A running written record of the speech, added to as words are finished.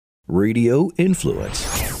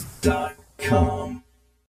radioinfluence.com.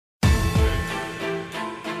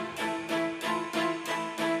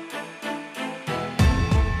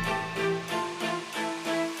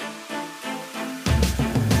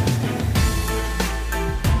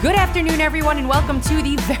 Good afternoon, everyone, and welcome to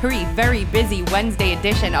the very, very busy Wednesday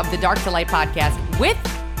edition of the Dark to Light podcast with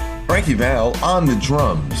Frankie Val on the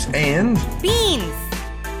drums and Beans.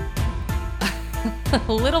 A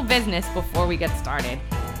little business before we get started.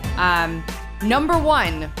 Number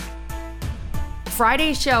one,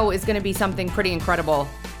 Friday's show is going to be something pretty incredible.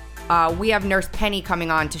 We have Nurse Penny coming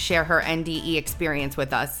on to share her NDE experience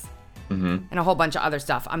with us and a whole bunch of other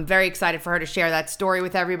stuff. I'm very excited for her to share that story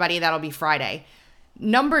with everybody. That'll be Friday.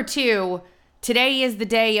 Number two, today is the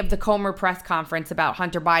day of the Comer press conference about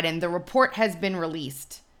Hunter Biden. The report has been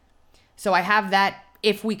released. So I have that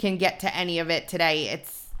if we can get to any of it today.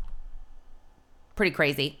 It's pretty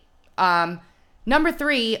crazy. Number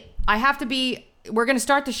three, we're going to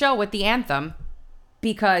start the show with the anthem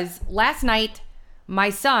because last night my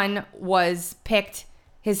son was picked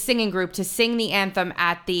his singing group to sing the anthem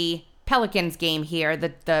at the Pelicans game here,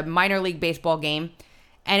 the minor league baseball game,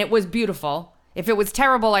 and it was beautiful. If it was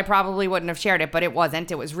terrible, I probably wouldn't have shared it, but it wasn't.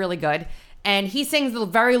 It was really good. And he sings the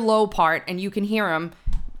very low part, and you can hear him.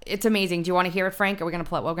 It's amazing. Do you want to hear it, Frank? Are we going to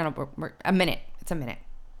play it? We're a minute. It's a minute.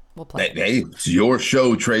 We'll play it. Hey, it's your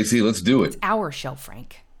show, Tracy. Let's do it. It's our show,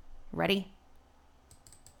 Frank. Ready?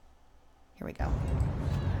 Here we go.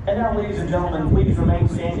 And now, ladies and gentlemen, please remain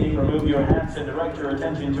standing, remove your hats, and direct your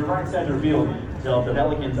attention to right center field to help the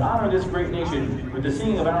Pelicans honor this great nation with the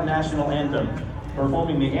singing of our national anthem.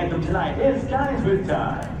 Performing the anthem tonight is Guys with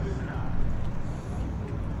Ties.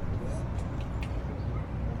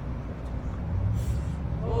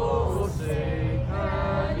 Oh, say,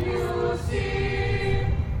 can you see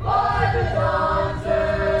by the dawn's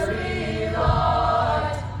early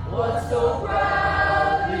light what so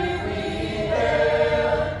proudly we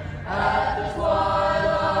hailed at the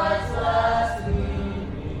twilight's last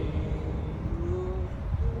gleaming,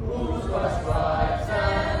 whose bright stripes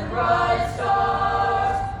and bright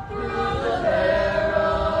stars through the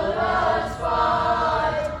perilous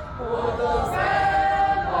fight for the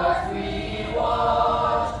ramparts we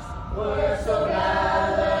watched were so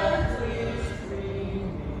gallantly streaming,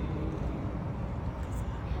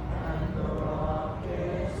 and the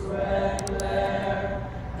rocket's red glare,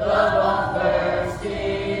 the bomb bursting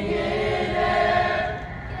in air,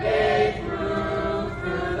 gave proof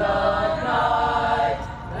through the night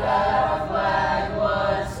that our flag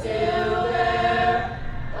was still there.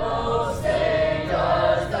 Oh, say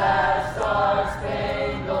does that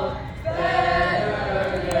star-spangled banner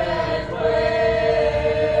yet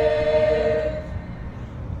wave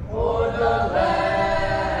o'er the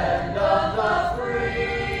land of the free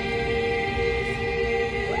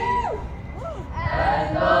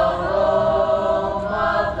and the home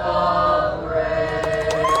of the brave?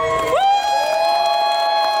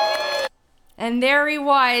 And there he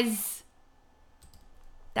was.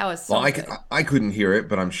 That was so Well, good. I couldn't hear it,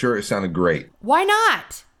 but I'm sure it sounded great. Why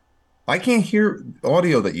not? I can't hear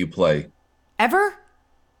audio that you play, Ever?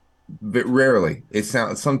 but rarely.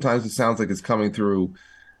 Sometimes it sounds like it's coming through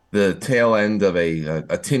the tail end of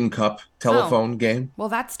a tin cup telephone game. Well,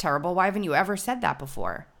 that's terrible. Why haven't you ever said that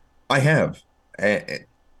before? I have. I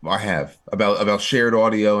have about shared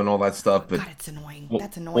audio and all that stuff, but God, it's annoying.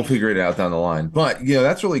 That's we'll annoying. figure it out down the line. But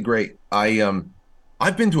that's really great.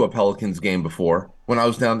 I've been to a Pelicans game before. When I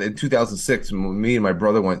was down in 2006, me and my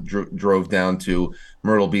brother drove down to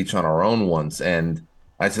Myrtle Beach on our own once, and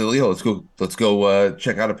I said, Leo, let's go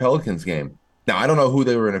check out a Pelicans game. Now I don't know who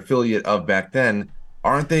they were an affiliate of back then.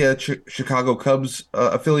 Aren't they a Chicago Cubs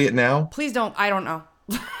affiliate now? Please don't. I don't know.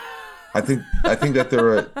 I think that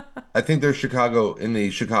they're Chicago in the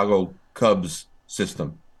Chicago Cubs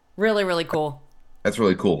system. Really, really cool. That's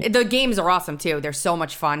really cool. The games are awesome, too. They're so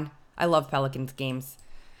much fun. I love Pelicans games.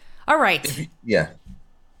 All right. Yeah.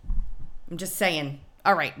 I'm just saying.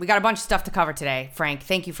 All right. We got a bunch of stuff to cover today. Frank,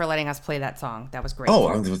 thank you for letting us play that song. That was great. Oh,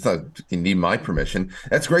 I thought you need my permission.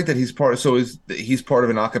 That's great that he's part of. So he's part of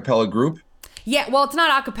an a cappella group? Yeah, well, it's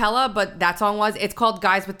not a cappella, but that song was. It's called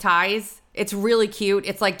Guys with Ties. It's really cute.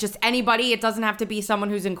 It's like just anybody. It doesn't have to be someone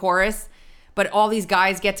who's in chorus, but all these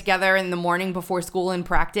guys get together in the morning before school and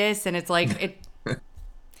practice, and it's like it.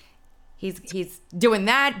 He's doing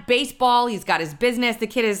that, baseball. He's got his business. The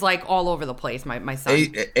kid is like all over the place. My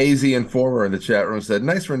son. AZ Informer in the chat room said,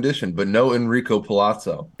 "Nice rendition, but no Enrico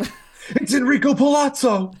Palazzo." It's Enrico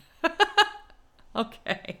Palazzo.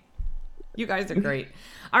 Okay, you guys are great.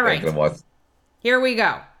 All right, Yeah, here we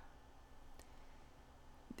go.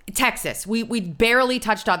 Texas. We barely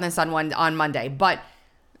touched on this on Monday, but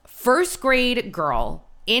First grade girl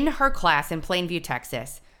in her class in Plainview,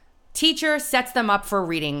 Texas. Teacher sets them up for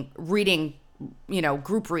reading,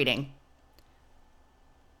 group reading.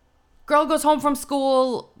 Girl goes home from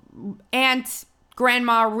school. Aunt,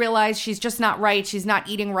 grandma realize she's just not right. She's not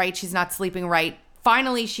eating right. She's not sleeping right.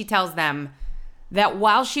 Finally, she tells them that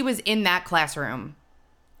while she was in that classroom,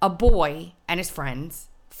 a boy and his friends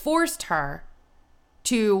forced her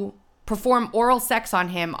to perform oral sex on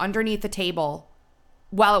him underneath the table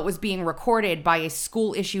while it was being recorded by a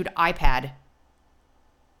school-issued iPad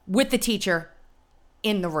with the teacher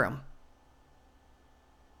in the room.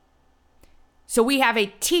 So we have a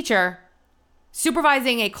teacher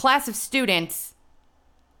supervising a class of students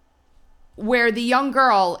where the young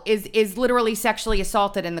girl is literally sexually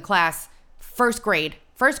assaulted in the class. First grade,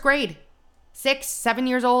 6, 7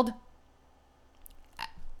 years old.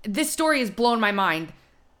 This story has blown my mind.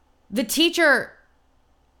 The teacher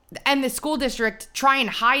and the school district try and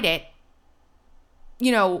hide it.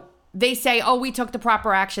 They say, oh, we took the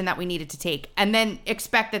proper action that we needed to take, and then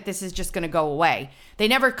expect that this is just going to go away. They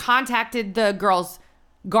never contacted the girls'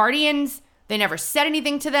 guardians. They never said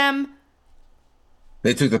anything to them.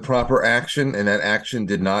 They took the proper action, and that action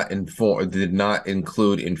did not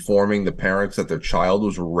include informing the parents that their child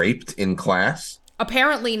was raped in class.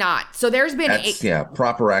 Apparently not. So there's been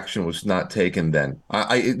proper action was not taken then.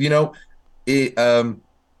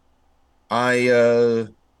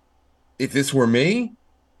 If this were me,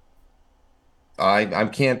 I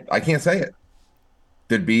can't say it.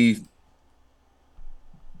 There'd be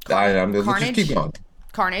carnage. Let's just keep going.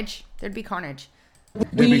 Carnage. There'd be carnage.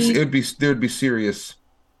 There'd be serious.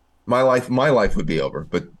 My life would be over.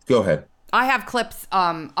 But go ahead. I have clips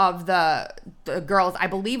of the girls. I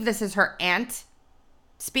believe this is her aunt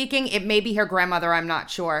speaking. It may be her grandmother. I'm not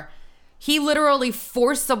sure. He literally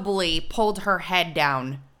forcibly pulled her head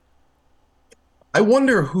down. I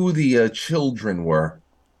wonder who the children were.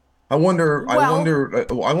 I wonder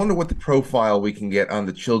what the profile we can get on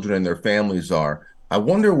the children and their families are. I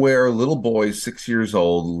wonder where little boys 6 years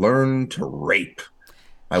old learn to rape.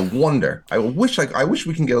 I wonder. I wish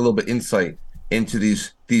we can get a little bit insight into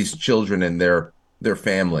these children and their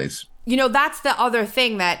families. That's the other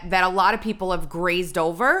thing that a lot of people have grazed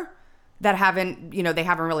over that they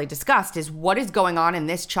haven't really discussed is what is going on in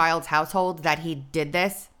this child's household that he did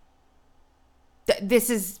this. This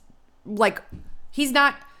is like, he's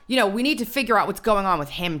not, we need to figure out what's going on with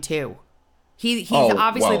him too. He's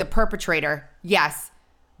obviously the perpetrator. Yes.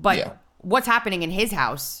 But what's happening in his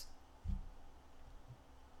house?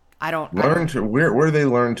 Where do they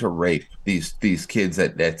learn to rape these kids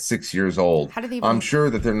at 6 years old? How do they? I'm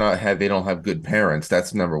sure that they don't have good parents.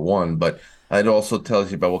 That's number one. But it also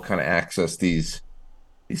tells you about what kind of access these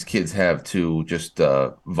kids have to just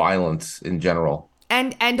violence in general.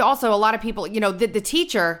 And also a lot of people, the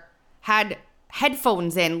teacher had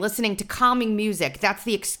headphones in listening to calming music. That's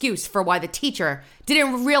the excuse for why the teacher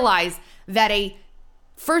didn't realize that a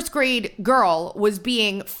first grade girl was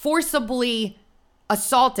being forcibly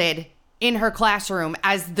assaulted in her classroom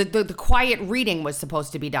as the quiet reading was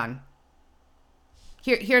supposed to be done.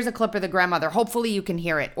 Here's a clip of the grandmother. Hopefully you can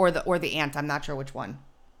hear it, or the aunt. I'm not sure which one.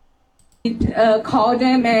 Called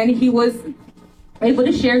him and he was able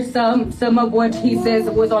to share some of what he says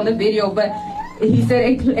was on the video, but he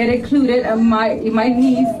said it included my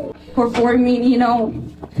niece performing.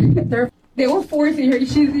 They were forcing her.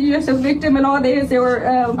 She's just a victim, and all this. They were.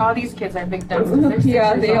 All these kids are victims.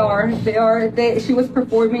 Yeah, they are. They are. She was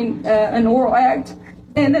performing an oral act,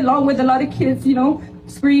 and along with a lot of kids,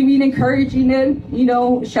 screaming, encouraging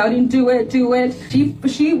it, shouting, "Do it, do it." She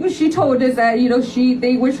told us that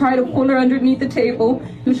they would try to pull her underneath the table.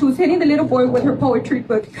 She was hitting the little boy with her poetry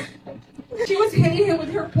book. She was hitting him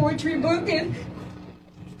with her poetry book,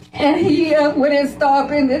 and he wouldn't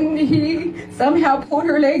stop, and then he somehow pulled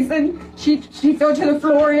her legs, and she fell to the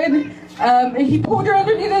floor, and he pulled her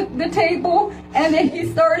underneath the table, and then he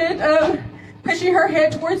started pushing her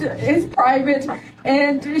head towards his private,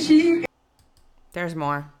 and she... There's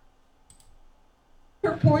more.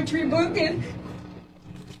 Her poetry book,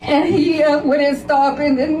 and he wouldn't stop,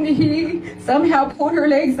 and then he somehow pulled her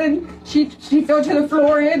legs, and she fell to the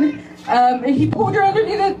floor, and he pulled her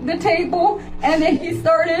underneath the table, and then he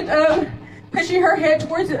started pushing her head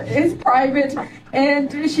towards his private,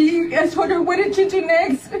 and I told her, "What did you do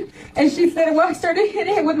next?" And she said, "Well, I started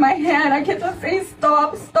hitting him with my hand. I kept on saying,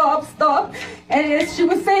 'Stop, stop, stop.'" And she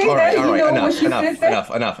was saying enough.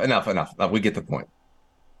 We get the point.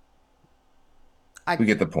 We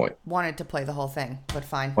get the point. Wanted to play the whole thing, but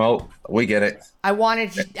fine. Well, we get it. I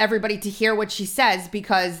wanted everybody to hear what she says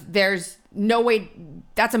because there's no way.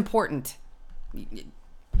 That's important.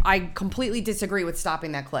 I completely disagree with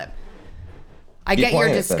stopping that clip. I Keep get you're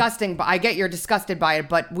playing it, then. disgusting, but I get you're disgusted by it,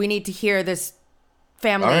 but we need to hear this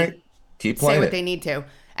family All right. Keep say playing what it. they need to.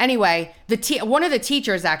 Anyway, one of the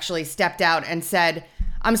teachers actually stepped out and said,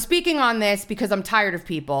 I'm speaking on this because I'm tired of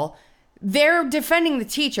people. They're defending the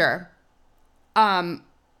teacher.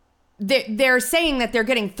 They're saying that they're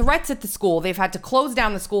getting threats at the school. They've had to close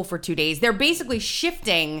down the school for 2 days. They're basically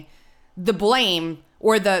shifting the blame,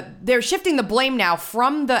 or they're shifting the blame now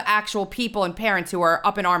from the actual people and parents who are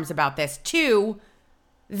up in arms about this to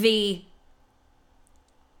the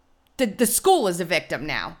school is a victim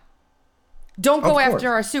now. Don't go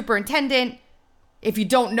after our superintendent. If you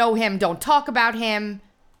don't know him, don't talk about him.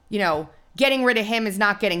 You know, getting rid of him is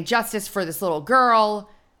not getting justice for this little girl.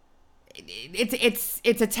 It's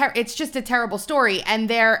just a terrible story, and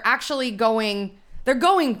they're going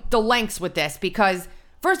the lengths with this because,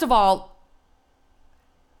 first of all,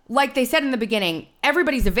 like they said in the beginning,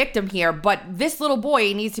 everybody's a victim here, but this little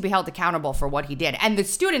boy needs to be held accountable for what he did, and the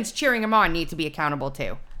students cheering him on need to be accountable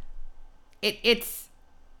too. It's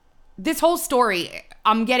this whole story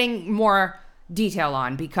I'm getting more detail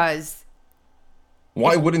on because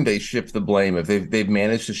Why wouldn't they shift the blame if they've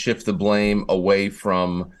managed to shift the blame away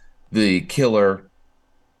from the killer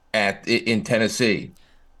in Tennessee,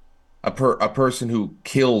 a person who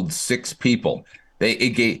killed 6 people?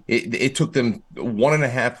 It took them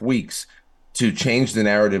 1.5 weeks to change the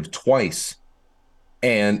narrative twice,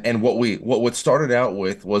 and what started out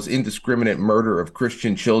with was indiscriminate murder of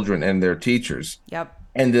Christian children and their teachers. Yep.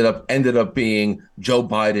 Ended up being Joe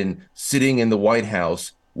Biden sitting in the White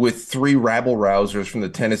House with 3 rabble-rousers from the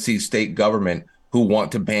Tennessee state government who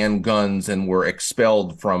want to ban guns and were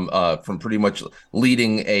expelled from pretty much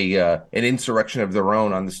leading an insurrection of their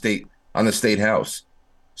own on the state house.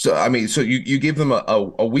 So I mean, so you give them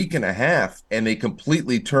a week and a half, and they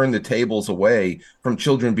completely turn the tables away from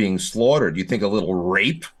children being slaughtered. You think a little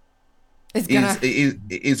rape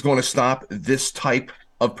is going to stop this type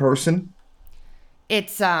of person?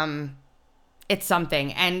 It's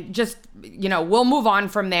something, and just, you know, we'll move on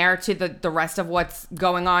from there to the rest of what's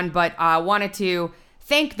going on, but I wanted to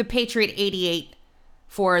thank the Patriot 88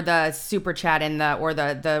 for the super chat and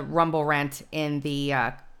the Rumble rant in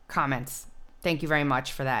the comments. Thank you very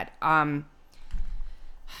much for that.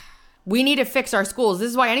 We need to fix our schools. This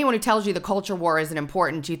is why anyone who tells you the culture war isn't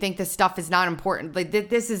important, you think this stuff is not important. Like,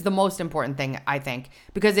 this is the most important thing, I think,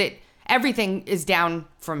 because everything is down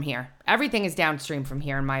from here. Everything is downstream from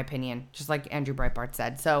here, in my opinion, just like Andrew Breitbart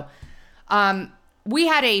said. So we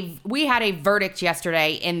had a verdict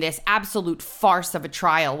yesterday in this absolute farce of a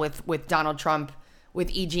trial with Donald Trump,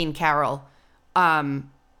 with E. Jean Carroll.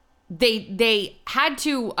 They had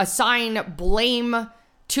to assign blame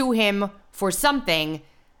to him for something.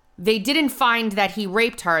 They didn't find that he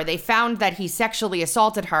raped her. They found that he sexually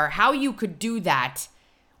assaulted her. How you could do that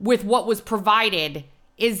with what was provided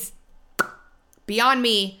is beyond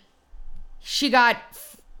me. She got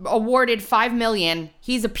awarded $5 million.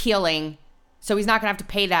 He's appealing, so he's not gonna have to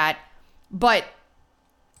pay that. But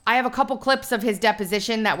I have a couple clips of his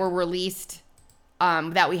deposition that were released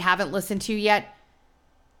that we haven't listened to yet.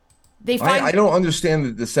 I don't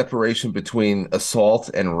understand the separation between assault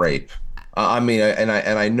and rape. I mean,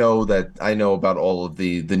 I know about all of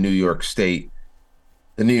the New York State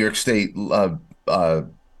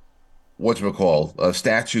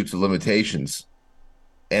statutes of limitations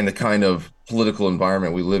and the kind of political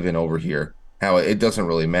environment we live in over here. How it doesn't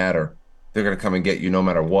really matter; they're going to come and get you no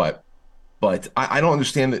matter what. But I don't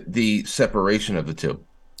understand the separation of the two.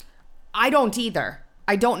 I don't either.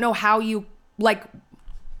 I don't know how you like.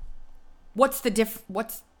 What's the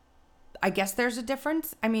I guess there's a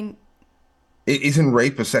difference. I mean, isn't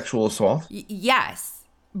rape a sexual assault? Yes,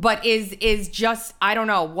 but is just, I don't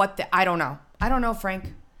know I don't know,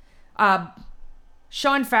 Frank.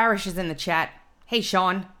 Sean Farish is in the chat. Hey,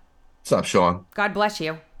 Sean. What's up, Sean? God bless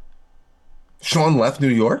you. Sean left New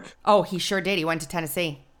York? Oh, he sure did. He went to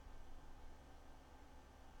Tennessee.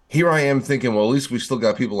 Here I am thinking, well, at least we still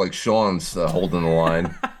got people like Sean's holding the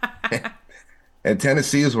line. And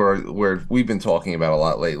Tennessee is where we've been talking about a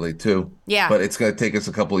lot lately, too. Yeah. But it's going to take us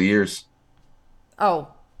a couple of years. Oh.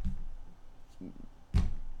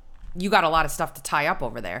 You got a lot of stuff to tie up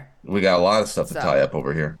over there. We got a lot of stuff to tie up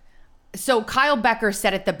over here. So Kyle Becker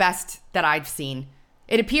said it the best that I've seen.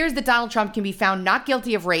 It appears that Donald Trump can be found not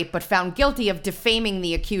guilty of rape, but found guilty of defaming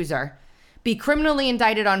the accuser, be criminally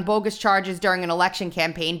indicted on bogus charges during an election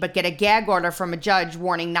campaign, but get a gag order from a judge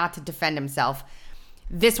warning not to defend himself.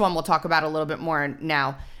 This one we'll talk about a little bit more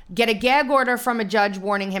now. Get a gag order from a judge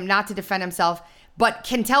warning him not to defend himself, but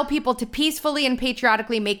can tell people to peacefully and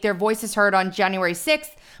patriotically make their voices heard on January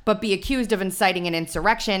 6th, but be accused of inciting an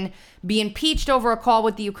insurrection, be impeached over a call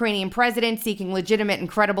with the Ukrainian president seeking legitimate and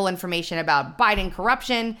credible information about Biden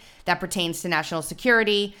corruption that pertains to national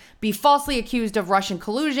security, be falsely accused of Russian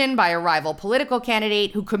collusion by a rival political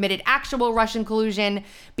candidate who committed actual Russian collusion,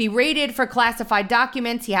 be raided for classified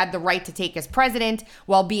documents he had the right to take as president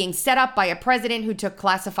while being set up by a president who took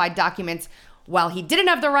classified documents while he didn't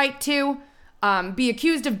have the right to, be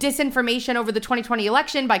accused of disinformation over the 2020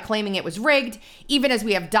 election by claiming it was rigged, even as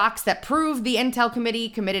we have docs that prove the Intel Committee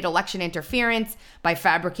committed election interference by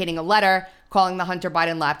fabricating a letter calling the Hunter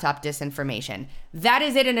Biden laptop disinformation. That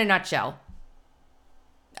is it in a nutshell.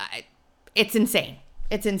 It's insane.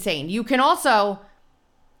 It's insane. You can also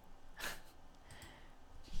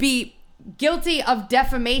be guilty of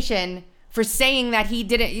defamation for saying that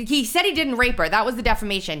he said he didn't rape her. That was the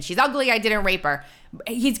defamation. She's ugly, I didn't rape her.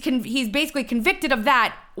 He's basically convicted of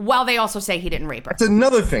that while they also say he didn't rape her. That's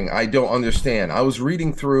another thing I don't understand. I was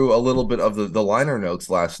reading through a little bit of the liner notes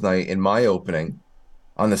last night in my opening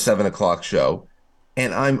on the 7 o'clock show.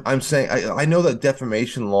 And I'm saying, I know that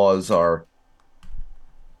defamation laws are,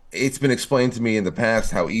 it's been explained to me in the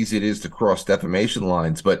past how easy it is to cross defamation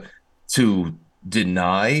lines, but to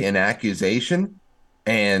deny an accusation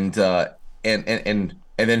and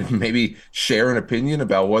then maybe share an opinion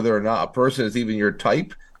about whether or not a person is even your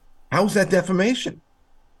type, how's that defamation?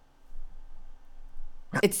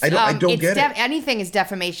 I don't get it. Anything is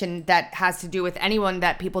defamation that has to do with anyone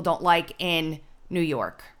that people don't like in New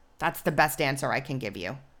York. That's the best answer I can give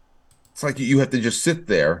you. It's like you have to just sit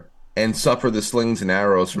there and suffer the slings and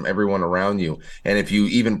arrows from everyone around you. And if you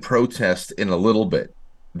even protest in a little bit,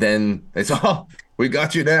 then they say, oh, we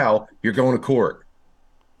got you now. You're going to court.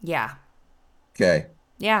 Yeah. Okay.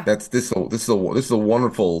 Yeah. This is a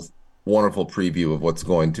wonderful preview of what's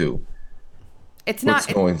going to. It's not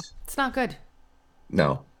good.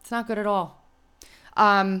 No. It's not good at all.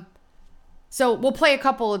 So we'll play a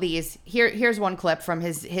couple of these. Here's one clip from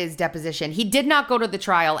his deposition. He did not go to the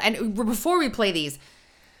trial. And before we play these,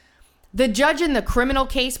 the judge in the criminal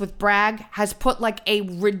case with Bragg has put like a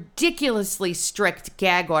ridiculously strict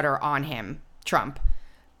gag order on him, Trump.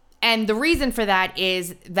 And the reason for that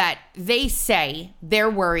is that they say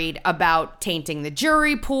they're worried about tainting the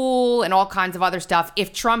jury pool and all kinds of other stuff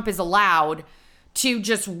if Trump is allowed to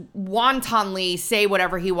just wantonly say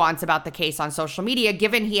whatever he wants about the case on social media,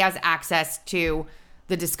 given he has access to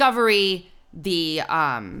the discovery, the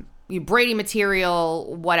Brady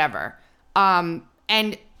material, whatever.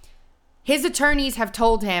 And his attorneys have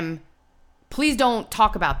told him, please don't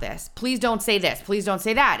talk about this. Please don't say this. Please don't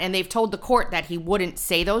say that. And they've told the court that he wouldn't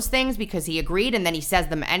say those things because he agreed, and then he says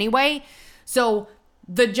them anyway. So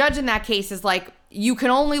the judge in that case is like, you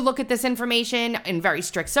can only look at this information in very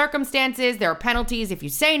strict circumstances. There are penalties if you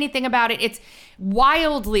say anything about it. It's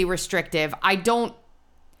wildly restrictive. I don't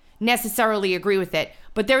necessarily agree with it,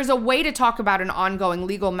 but there's a way to talk about an ongoing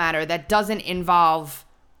legal matter that doesn't involve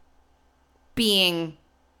being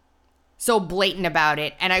so blatant about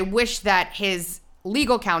it. And I wish that his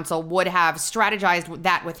legal counsel would have strategized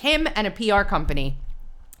that with him and a PR company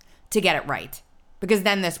to get it right, because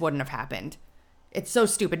then this wouldn't have happened. It's so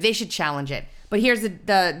stupid. They should challenge it. But here's here's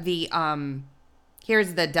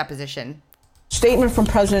the deposition. Statement from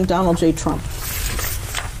President Donald J. Trump.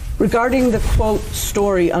 Regarding the, quote,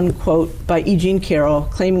 story, unquote, by E. Jean Carroll,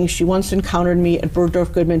 claiming she once encountered me at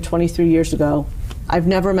Bergdorf Goodman 23 years ago, I've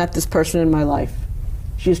never met this person in my life.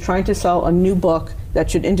 She is trying to sell a new book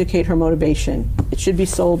that should indicate her motivation. It should be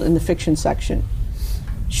sold in the fiction section.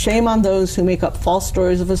 Shame on those who make up false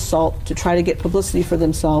stories of assault to try to get publicity for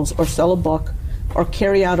themselves or sell a book or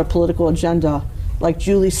carry out a political agenda, like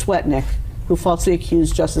Julie Swetnick, who falsely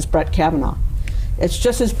accused Justice Brett Kavanaugh. It's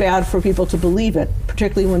just as bad for people to believe it,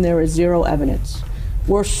 particularly when there is zero evidence.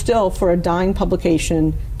 Worse still, for a dying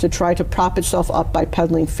publication to try to prop itself up by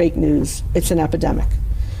peddling fake news. It's an epidemic.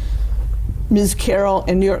 Ms. Carroll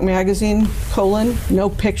in New York Magazine, no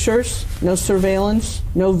pictures, no surveillance,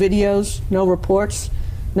 no videos, no reports,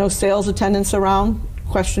 no sales attendants around,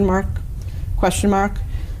 question mark.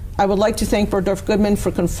 I would like to thank Bergdorf Goodman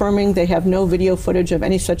for confirming they have no video footage of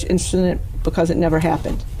any such incident because it never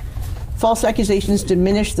happened. False accusations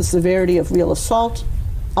diminish the severity of real assault.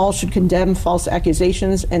 All should condemn false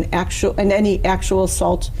accusations and any actual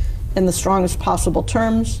assault in the strongest possible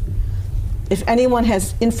terms. If anyone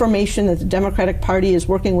has information that the Democratic Party is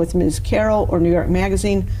working with Ms. Carroll or New York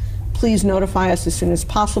Magazine, please notify us as soon as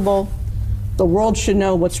possible. The world should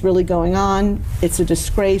know what's really going on. It's a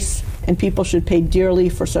disgrace, and people should pay dearly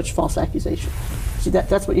for such false accusations. See,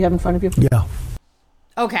 that's what you have in front of you? Yeah.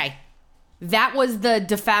 Okay. That was the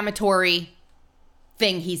defamatory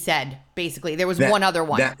thing he said. Basically, there was one other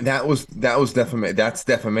one. That was defamation. That's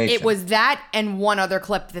defamation. It was that and one other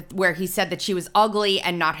clip where he said that she was ugly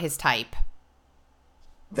and not his type.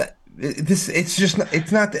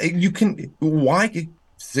 It's not. You can why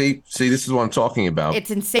see this is what I'm talking about.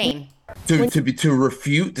 It's insane. To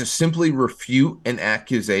simply refute an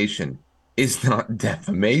accusation is not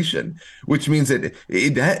defamation, which means that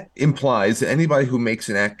that implies that anybody who makes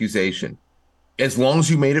an accusation, as long as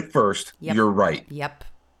you made it first, you're right. Yep.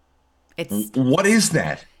 What is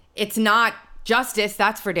that? It's not justice,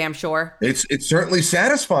 that's for damn sure. It's certainly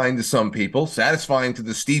satisfying to some people, satisfying to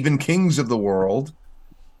the Stephen Kings of the world.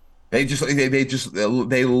 They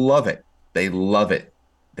love it. They love it.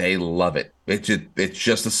 They love it. It's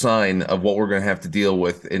just a sign of what we're going to have to deal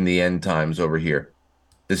with in the end times over here.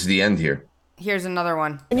 This is the end here. Here's another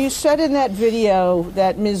one. And you said in that video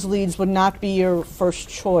that Ms. Leeds would not be your first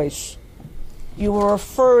choice. You were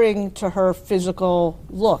referring to her physical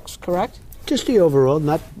looks, correct? Just the overall.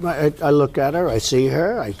 I look at her, I see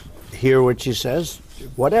her, I hear what she says,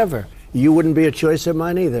 whatever. You wouldn't be a choice of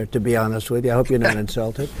mine either, to be honest with you. I hope you're not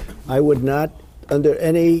insulted. I would not, under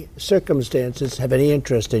any circumstances, have any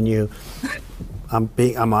interest in you. I'm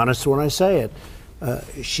honest when I say it.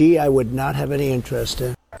 I would not have any interest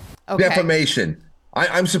in. Okay. Defamation.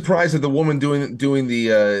 I'm surprised that the woman doing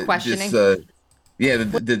the questioning. The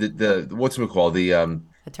what's it called? The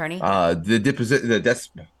attorney.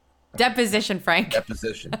 Deposition, Frank.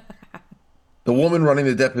 Deposition. The woman running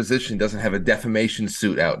the deposition doesn't have a defamation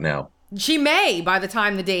suit out now. She may by the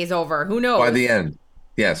time the day is over. Who knows? By the end,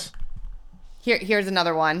 yes. Here's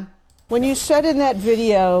another one. When you said in that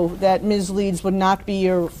video that Ms. Leeds would not be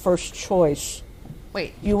your first choice,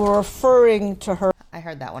 wait, you were referring to her. I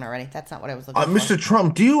heard that one already. That's not what I was looking for. Mr.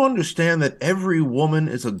 Trump, do you understand that every woman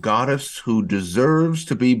is a goddess who deserves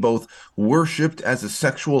to be both worshipped as a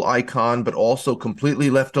sexual icon, but also completely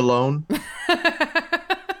left alone?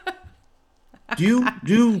 Do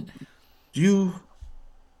you?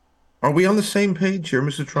 Are we on the same page here,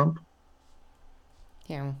 Mr. Trump?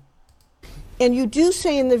 Yeah. And you do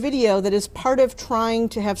say in the video that as part of trying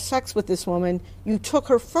to have sex with this woman, you took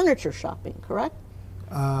her furniture shopping, correct?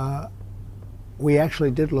 We actually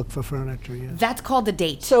did look for furniture, yes. That's called a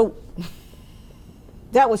date. So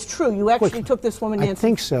that was true. You actually took this woman, Nancy. I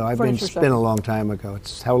think so. It's been a long time ago.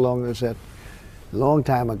 How long was it? A long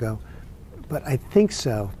time ago. But I think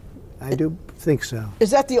so. I do think so. Is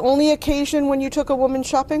that the only occasion when you took a woman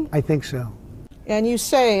shopping? I think so. And you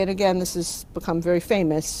say, and again, this has become very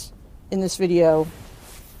famous in this video,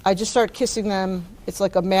 I just start kissing them. It's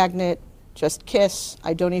like a magnet. Just kiss.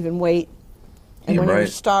 I don't even wait. And when you're a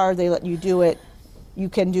star, they let you do it. You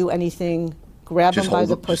can do anything. Grab them by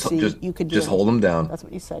the pussy. You can just hold them down. That's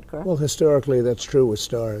what you said, correct? Well, historically, that's true with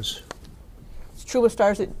stars. It's true with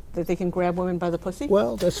stars that they can grab women by the pussy?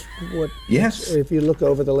 Well, that's what... Yes. If you look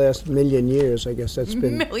over the last million years, I guess that's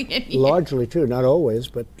been largely true. Not always,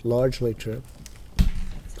 but largely true.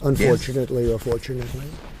 Unfortunately or fortunately.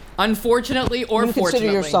 Unfortunately or you fortunately. You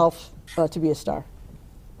consider yourself to be a star?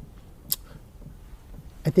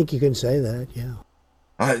 I think you can say that, yeah.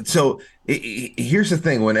 Here's the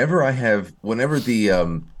thing. Whenever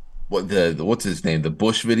the what's his name? The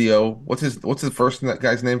Bush video. What's the first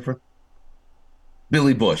guy's name for?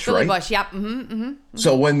 Billy Bush, right? Billy Bush. Yep.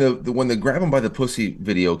 So when the grab him by the pussy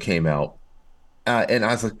video came out, and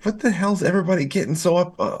I was like, what the hell's everybody getting so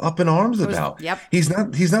up in arms about? Yep. He's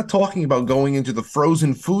not talking about going into the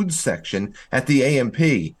frozen food section at the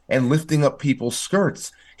AMP and lifting up people's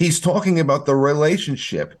skirts. He's talking about the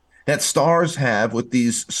relationship that stars have with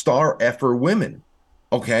these star effer women.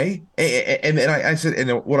 Okay. And I said,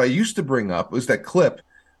 and what I used to bring up was that clip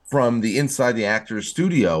from the Inside the Actors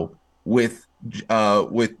Studio with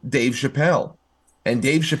Dave Chappelle. And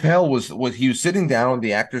Dave Chappelle was sitting down in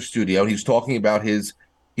the Actors Studio. He's talking about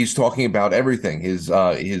everything,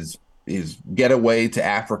 his getaway to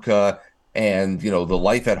Africa, and the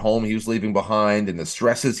life at home he was leaving behind, and the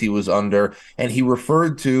stresses he was under, and he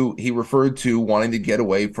referred to wanting to get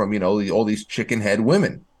away from all these chicken head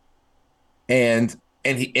women, and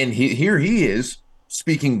here he is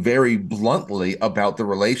speaking very bluntly about the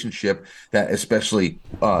relationship that especially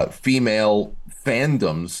female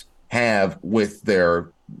fandoms have with their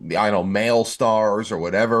male stars or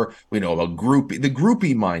whatever. We know about the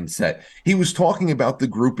groupie mindset. He was talking about the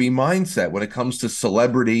groupie mindset when it comes to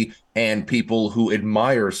celebrity and people who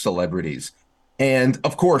admire celebrities. And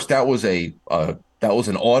of course, that was an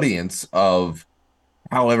audience of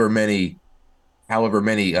however many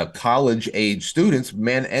college age students,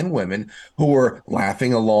 men and women, who were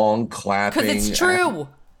laughing along, clapping. Because it's true.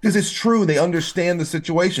 Because it's true. They understand the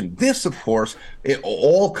situation. This, of course,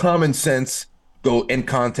 all common sense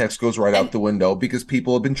context goes right out the window because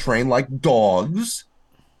people have been trained like dogs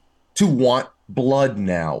to want blood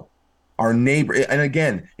now. Our neighbor, and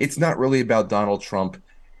again, it's not really about Donald Trump.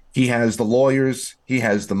 He has the lawyers, he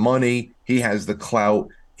has the money, he has the clout.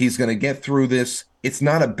 He's going to get through this. It's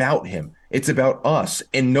not about him. It's about us.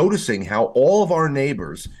 And noticing how all of our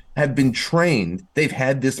neighbors have been trained, they've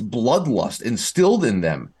had this bloodlust instilled in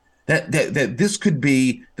them, that this could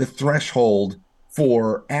be the threshold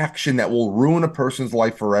for action that will ruin a person's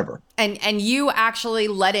life forever. And you actually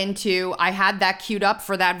led into, I had that queued up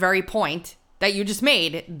for that very point that you just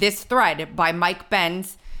made, this thread by Mike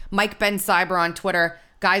Benz Cyber on Twitter.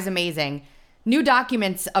 Guy's amazing. New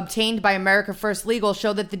documents obtained by America First Legal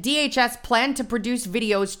show that the DHS planned to produce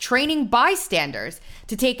videos training bystanders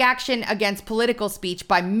to take action against political speech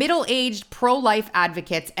by middle-aged pro-life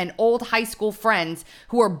advocates and old high school friends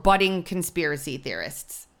who are budding conspiracy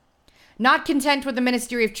theorists. Not content with the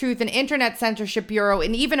Ministry of Truth and Internet Censorship Bureau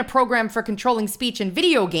and even a program for controlling speech in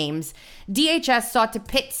video games, DHS sought to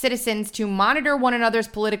pit citizens to monitor one another's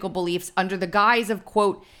political beliefs under the guise of,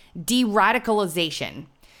 quote, de-radicalization.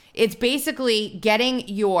 It's basically getting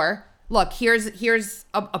your, look, here's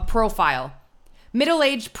a profile.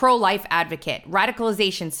 Middle-aged pro-life advocate,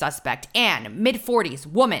 radicalization suspect, Anne, mid-40s,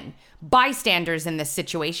 woman. Bystanders in this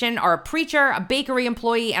situation are a preacher, a bakery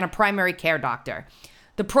employee, and a primary care doctor.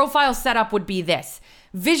 The profile setup would be this.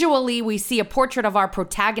 Visually, we see a portrait of our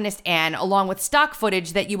protagonist, Anne, along with stock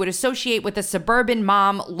footage that you would associate with a suburban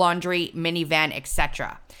mom, laundry, minivan,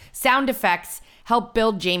 etc. Sound effects help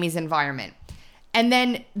build Jamie's environment. And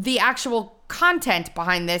then the actual content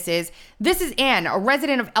behind this is Anne, a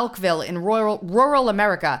resident of Elkville in rural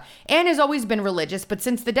America. Anne has always been religious, but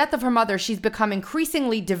since the death of her mother, she's become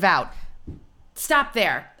increasingly devout. Stop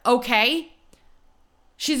there, okay?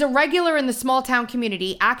 She's a regular in the small town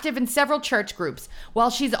community, active in several church groups. While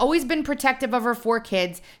she's always been protective of her 4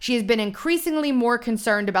 kids, she has been increasingly more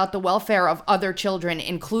concerned about the welfare of other children,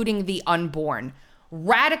 including the unborn.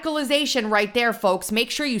 Radicalization right there, folks.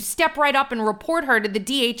 Make sure you step right up and report her to the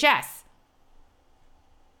DHS.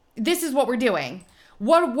 This is what we're doing.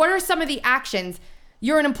 What are some of the actions?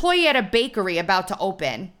 You're an employee at a bakery about to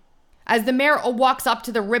open. As the mayor walks up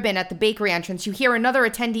to the ribbon at the bakery entrance, you hear another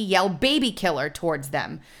attendee yell baby killer towards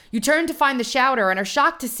them. You turn to find the shouter and are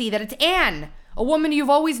shocked to see that it's Anne, a woman you've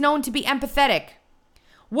always known to be empathetic.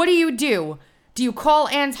 What do? Do you call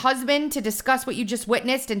Anne's husband to discuss what you just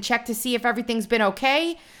witnessed and check to see if everything's been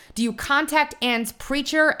okay? Do you contact Anne's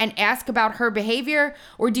preacher and ask about her behavior?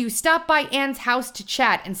 Or do you stop by Anne's house to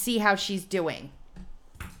chat and see how she's doing?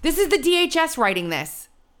 This is the DHS writing this.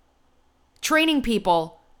 Training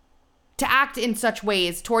people to act in such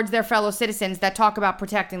ways towards their fellow citizens that talk about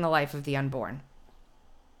protecting the life of the unborn.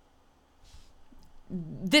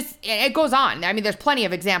 It goes on. I mean, there's plenty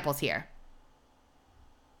of examples here.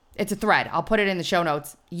 It's a thread. I'll put it in the show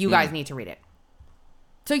notes. You guys need to read it.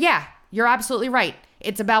 So yeah, you're absolutely right.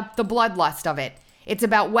 It's about the bloodlust of it. It's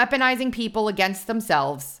about weaponizing people against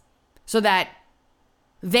themselves so that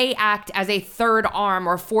they act as a third arm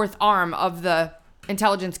or fourth arm of the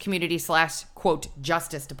intelligence community / quote,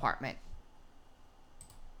 Justice Department.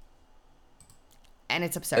 And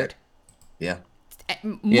it's absurd. Yeah.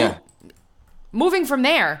 Moving from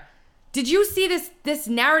there, did you see this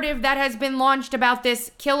narrative that has been launched about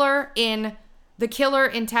this killer in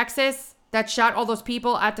Texas that shot all those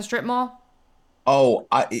people at the strip mall? Oh,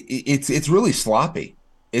 it's really sloppy.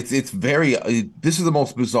 It's very. This is the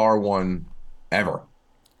most bizarre one ever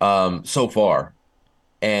so far,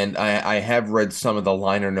 and I have read some of the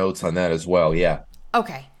liner notes on that as well. Yeah.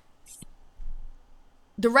 Okay.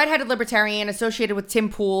 The redheaded libertarian associated with Tim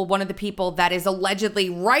Pool, one of the people that is allegedly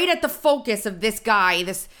right at the focus of this guy,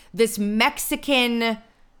 this Mexican,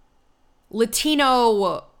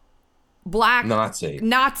 Latino, black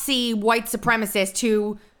Nazi white supremacist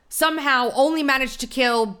who somehow only managed to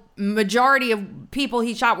kill majority of people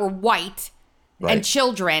he shot were white and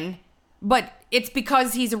children, but it's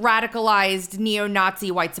because he's a radicalized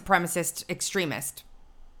neo-Nazi white supremacist extremist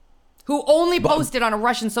who only posted on a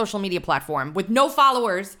Russian social media platform with no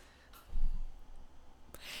followers.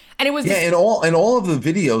 And it was and all of the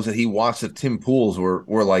videos that he watched of Tim Pool's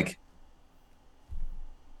were like,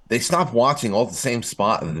 they stopped watching all at the same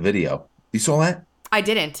spot in the video. You saw that? I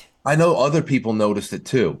didn't. I know other people noticed it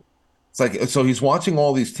too. It's like, so he's watching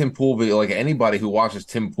all these Tim Pool videos. Like anybody who watches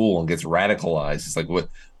Tim Pool and gets radicalized, it's like,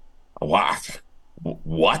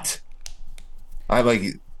 what? I'm like,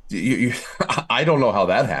 I don't know how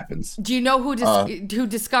that happens. Do you know who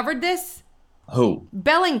discovered this? Who?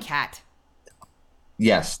 Bellingcat.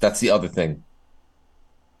 Yes, that's the other thing.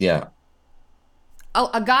 Yeah.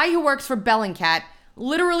 A guy who works for Bellingcat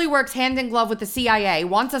literally works hand in glove with the CIA,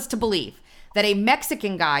 wants us to believe that a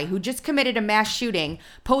Mexican guy who just committed a mass shooting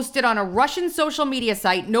posted on a Russian social media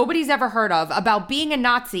site nobody's ever heard of about being a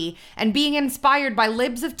Nazi and being inspired by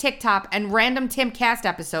libs of TikTok and random Tim Cast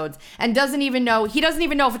episodes, and doesn't even know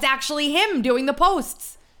if it's actually him doing the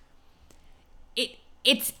posts.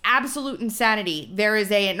 It's absolute insanity. There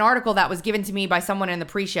is an article that was given to me by someone in the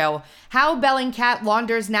pre-show, How Bellingcat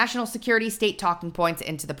Launders National Security State Talking Points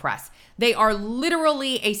into the Press. They are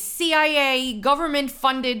literally a CIA,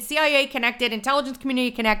 government-funded, CIA-connected, intelligence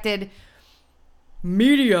community-connected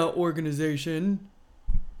media organization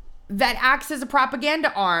that acts as a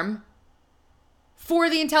propaganda arm for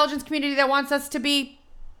the intelligence community that wants us to be...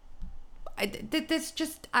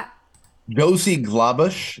 Josie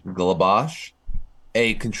Glabash,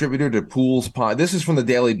 a contributor to Pools Pod. This is from the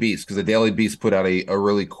Daily Beast, because the Daily Beast put out a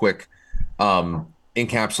really quick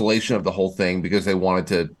encapsulation of the whole thing, because they wanted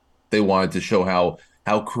to show how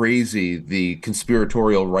crazy the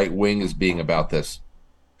conspiratorial right wing is being about this.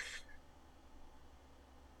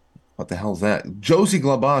 What the hell is that? Josie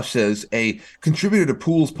Glabash says a contributor to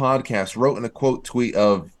Pools podcast wrote in a quote tweet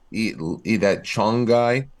of that Chung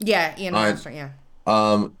guy. Yeah, Ian Armstrong, yeah.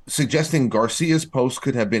 Suggesting Garcia's post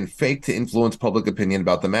could have been fake to influence public opinion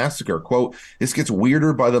about the massacre. Quote, this gets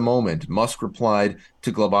weirder by the moment. Musk replied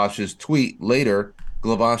to Glabash's tweet. Later,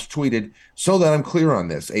 Glabash tweeted, so that I'm clear on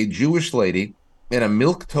this, a Jewish lady and a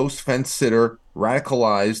milquetoast fence sitter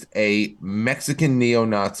radicalized a Mexican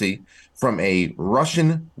neo-Nazi from a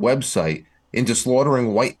Russian website into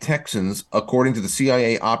slaughtering white Texans, according to the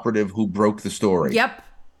CIA operative who broke the story. Yep.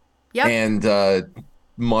 And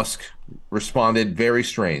Musk responded, very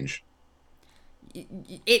strange.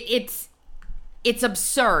 It's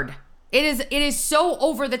absurd. It is so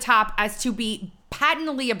over the top as to be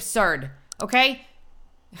patently absurd. Okay?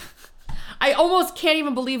 I almost can't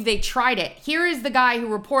even believe they tried it. Here is the guy who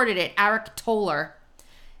reported it, Eric Toller.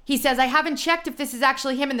 He says, I haven't checked if this is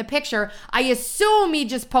actually him in the picture. I assume he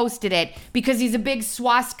just posted it because he's a big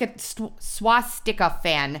swastika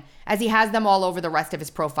fan, as he has them all over the rest of his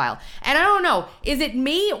profile. And I don't know, is it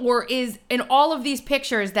me, or is in all of these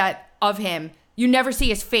pictures that of him, you never see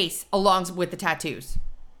his face along with the tattoos?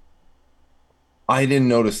 I didn't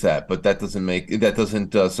notice that, but that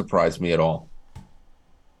doesn't surprise me at all.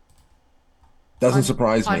 Doesn't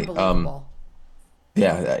surprise me.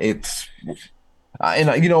 Yeah, it's... and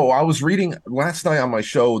I was reading last night on my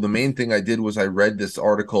show. The main thing I did was I read this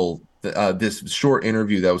article, this short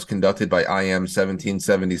interview that was conducted by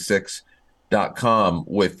im1776.com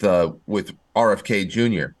with RFK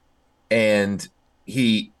Jr. And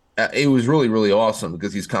it was really, really awesome,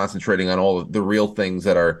 because he's concentrating on all of the real things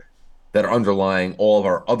that are underlying all of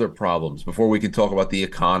our other problems. Before we can talk about the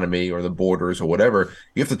economy or the borders or whatever,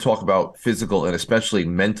 you have to talk about physical and especially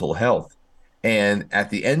mental health. And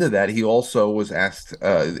at the end of that, he also was asked,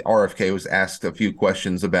 RFK was asked a few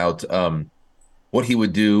questions about what he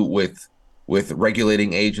would do with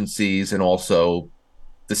regulating agencies and also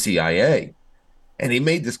the CIA. And he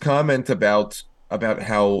made this comment about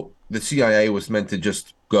how the CIA was meant to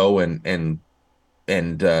just go and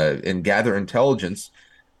gather intelligence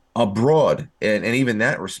abroad. And even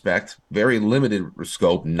that respect, very limited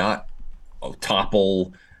scope, not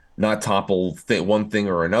topple one thing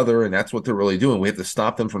or another, and that's what they're really doing. We have to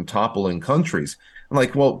stop them from toppling countries. I'm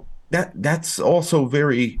like, well, that's also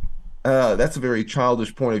that's a very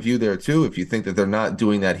childish point of view there too, if you think that they're not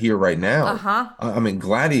doing that here right now. I mean,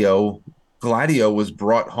 Gladio was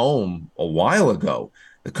brought home a while ago.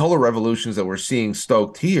 The color revolutions that we're seeing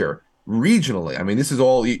stoked here regionally, I mean, this is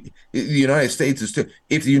all the United States is.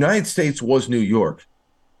 If the United States was New York,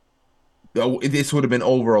 this would have been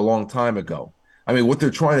over a long time ago. I mean, what they're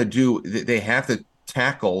trying to do, they have to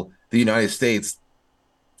tackle the United States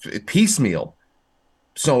piecemeal.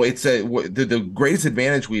 So it's the greatest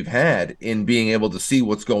advantage we've had in being able to see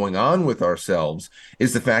what's going on with ourselves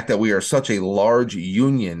is the fact that we are such a large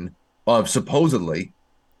union of supposedly,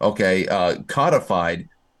 codified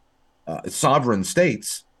sovereign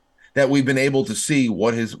states, that we've been able to see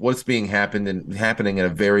what's being happening in a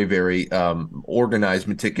very, very organized,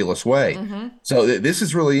 meticulous way. Mm-hmm. So this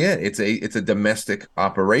is really it. It's a domestic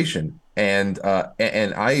operation, and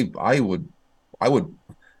I would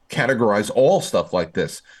categorize all stuff like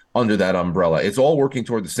this under that umbrella. It's all working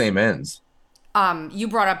toward the same ends. You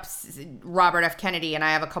brought up Robert F. Kennedy, and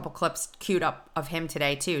I have a couple clips queued up of him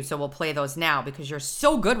today too, so we'll play those now because you're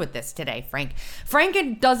so good with this today, Frank.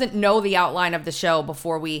 Frank doesn't know the outline of the show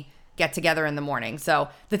before we get together in the morning, so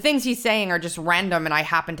the things he's saying are just random, and I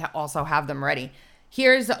happen to also have them ready.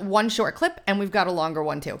 Here's one short clip, and we've got a longer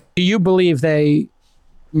one too. Do you believe they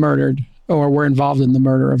murdered or were involved in the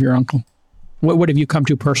murder of your uncle? What have you come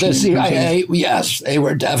to personally? The CIA, yes, they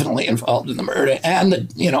were definitely involved in the murder and the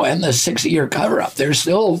 60-year cover-up. They're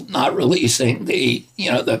still not releasing the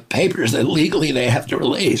papers that legally they have to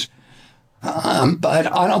release.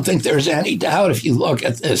 But I don't think there's any doubt if you look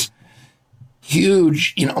at this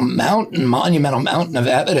huge, monumental mountain of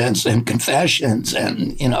evidence and confessions,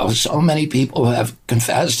 and, so many people have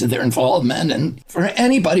confessed to their involvement. And for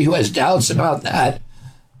anybody who has doubts about that,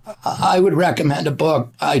 I would recommend a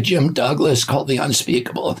book by Jim Douglas called The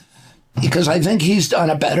Unspeakable, because I think he's done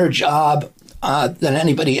a better job than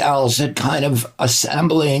anybody else at kind of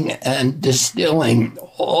assembling and distilling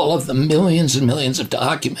all of the millions and millions of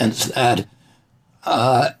documents that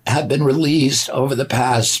have been released over the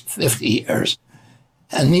past 50 years.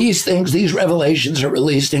 And these revelations are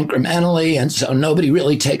released incrementally, and so nobody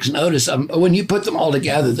really takes notice of them. But when you put them all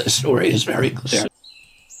together, the story is very clear.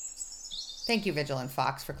 Thank you, Vigilant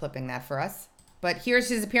Fox, for clipping that for us. But here's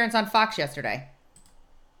his appearance on Fox yesterday.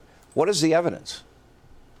 What is the evidence?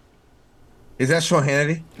 Is that Sean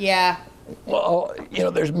Hannity? Yeah. Well,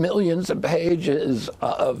 there's millions of pages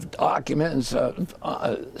of documents, of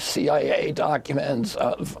CIA documents,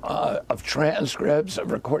 of transcripts,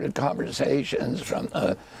 of recorded conversations from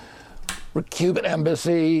the Cuban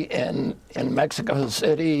embassy in Mexico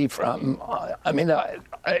City.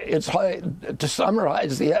 It's hard to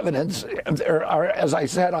summarize the evidence. There are, as I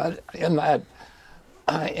said in that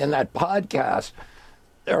podcast,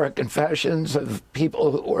 there are confessions of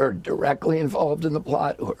people who were directly involved in the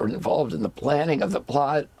plot, who were involved in the planning of the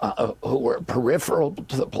plot, who were peripheral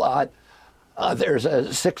to the plot. There's a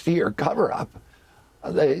 60-year cover-up.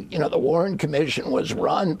 The Warren Commission was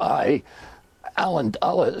run by Alan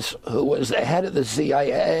Dulles, who was the head of the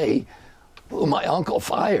CIA, who my uncle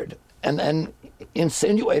fired, and then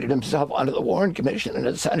insinuated himself onto the Warren Commission and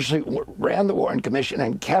essentially ran the Warren Commission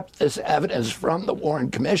and kept this evidence from the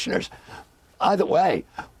Warren commissioners. By the way,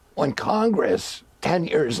 when Congress, 10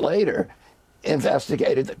 years later,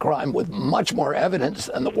 investigated the crime with much more evidence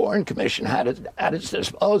than the Warren Commission had at its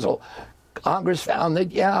disposal, Congress found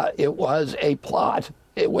that, it was a plot.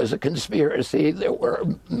 It was a conspiracy. There were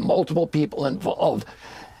multiple people involved.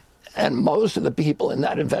 And most of the people in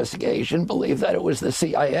that investigation believed that it was the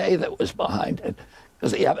CIA that was behind it,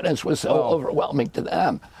 because the evidence was so overwhelming to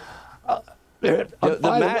them.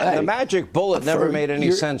 The magic bullet never made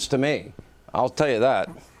any sense to me. I'll tell you that.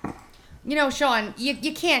 Sean,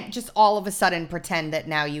 you can't just all of a sudden pretend that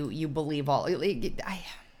now you believe all.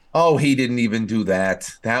 Oh, he didn't even do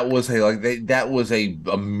that. That was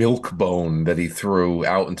a milk bone that he threw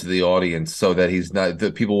out into the audience so that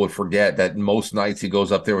that people would forget that most nights he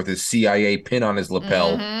goes up there with his CIA pin on his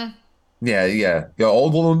lapel. Mm-hmm. Yeah.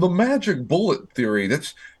 Oh, the magic bullet theory.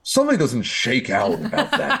 That's something doesn't shake out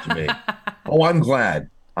about that to me. Oh, I'm glad.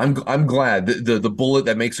 I'm glad the bullet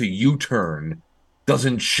that makes a U-turn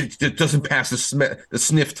doesn't pass the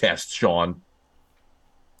sniff test, Sean.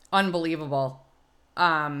 Unbelievable.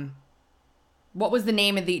 What was the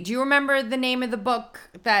name of do you remember the name of the book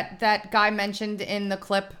that guy mentioned in the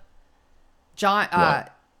clip? John,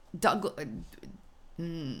 Doug,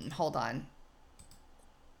 hold on.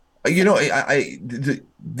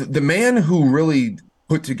 The man who really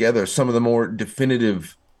put together some of the more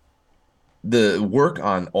definitive the work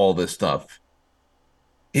on all this stuff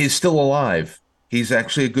is still alive. He's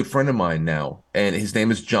actually a good friend of mine now, and his name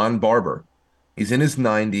is John Barber. He's in his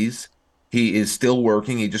 90s. He is still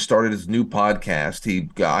working. He just started his new podcast.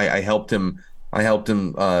 I helped him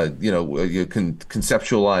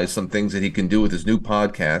conceptualize some things that he can do with his new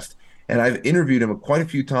podcast. And I've interviewed him quite a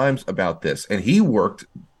few times about this. And he worked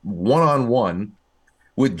one-on-one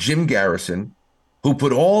with Jim Garrison, who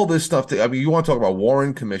put all this stuff to, you want to talk about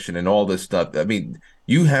Warren Commission and all this stuff.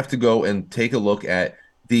 You have to go and take a look at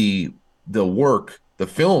the work, the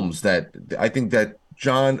films that I think that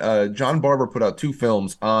John Barber put out 2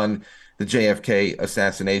 films on the JFK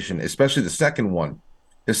assassination, especially the second one.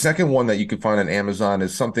 The second one that you can find on Amazon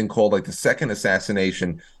is something called The Second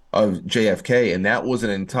Assassination of JFK. And that was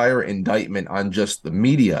an entire indictment on just the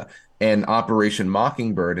media and Operation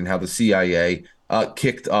Mockingbird and how the CIA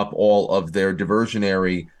kicked up all of their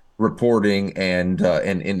diversionary reporting and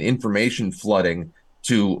information flooding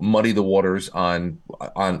to muddy the waters on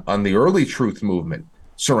the early truth movement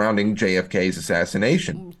surrounding JFK's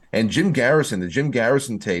assassination. And the Jim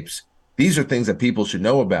Garrison tapes, these are things that people should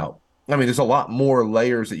know about. There's a lot more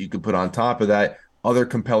layers that you could put on top of that, other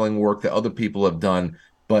compelling work that other people have done,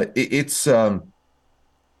 but it's not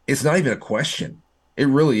even a question. It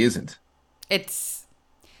really isn't.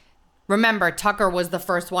 Remember, Tucker was the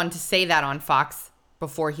first one to say that on Fox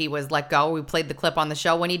before he was let go. We played the clip on the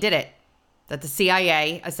show when he did it, that the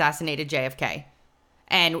CIA assassinated JFK.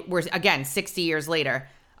 And we're, again, 60 years later.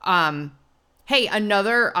 Hey,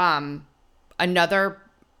 another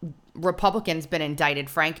Republican's been indicted,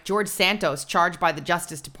 Frank. George Santos, charged by the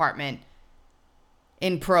Justice Department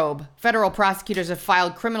in probe. Federal prosecutors have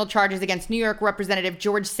filed criminal charges against New York Representative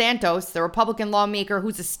George Santos, the Republican lawmaker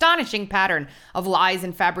whose astonishing pattern of lies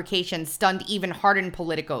and fabrication stunned even hardened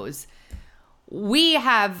politicos. We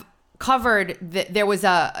have covered that there was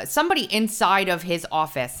somebody inside of his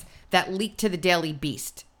office that leaked to the Daily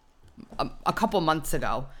Beast a couple months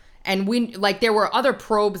ago. And there were other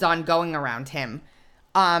probes ongoing around him.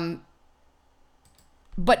 But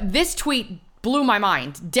this tweet blew my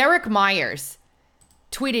mind. Derek Myers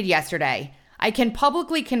tweeted yesterday, I can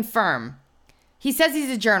publicly confirm. He says he's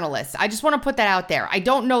a journalist. I just want to put that out there. I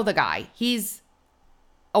don't know the guy. He's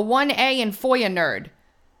a 1A and FOIA nerd.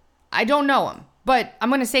 I don't know him, but I'm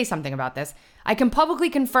going to say something about this. I can publicly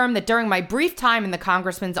confirm that during my brief time in the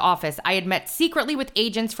congressman's office, I had met secretly with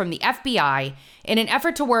agents from the FBI in an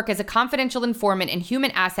effort to work as a confidential informant and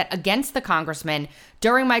human asset against the congressman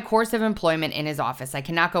during my course of employment in his office. I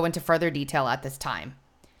cannot go into further detail at this time.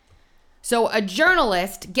 So a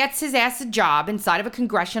journalist gets his ass a job inside of a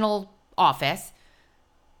congressional office,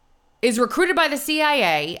 is recruited by the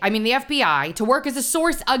the FBI, to work as a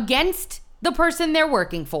source against the person they're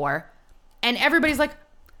working for. And everybody's like,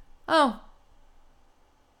 oh,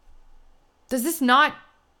 does this not,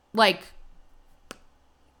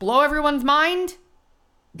 blow everyone's mind?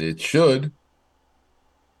 It should.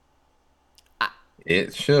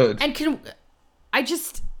 It should. And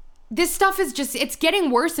this stuff is just, it's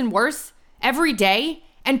getting worse and worse every day.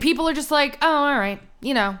 And people are just like, oh, all right.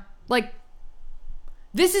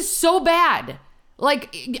 This is so bad.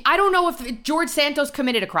 I don't know if George Santos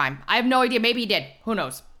committed a crime. I have no idea. Maybe he did. Who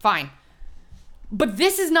knows? Fine. But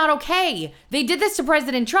this is not okay. They did this to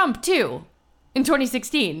President Trump, too, in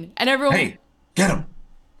 2016. And everyone... Hey, get him.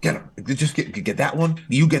 Get him. Just get that one.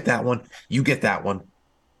 You get that one. You get that one.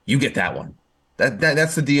 You get that one.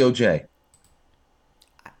 That's the DOJ.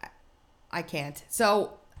 I can't.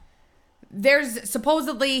 So there's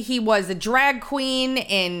supposedly he was a drag queen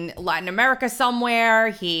in Latin America somewhere.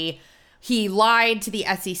 He lied to the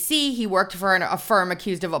SEC. He worked for a firm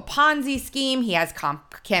accused of a Ponzi scheme. He has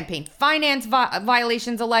campaign finance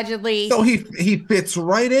violations allegedly. So he fits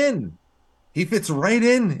right in. He fits right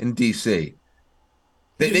in D.C.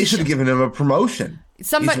 They should have given him a promotion.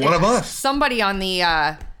 He's one of us. Somebody on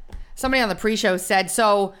the pre-show said,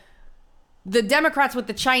 so the Democrats with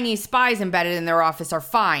the Chinese spies embedded in their office are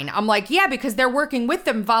fine. I'm like, yeah, because they're working with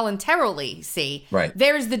them voluntarily, see? Right.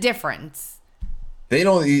 There's the difference. They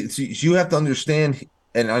don't, you have to understand,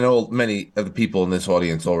 and I know many of the people in this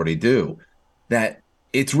audience already do, that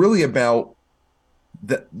it's really about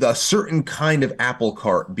the certain kind of apple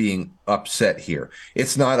cart being upset here.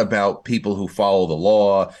 It's not about people who follow the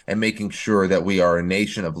law and making sure that we are a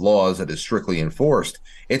nation of laws that is strictly enforced.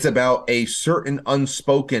 It's about a certain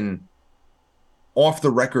unspoken,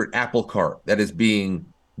 off-the-record apple cart that is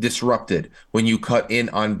being disrupted when you cut in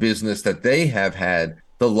on business that they have had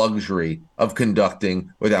the luxury of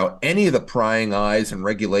conducting without any of the prying eyes and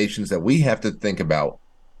regulations that we have to think about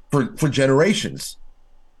for generations.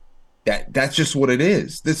 That's just what it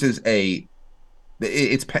is. This is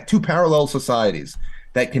it's two parallel societies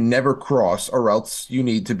that can never cross, or else you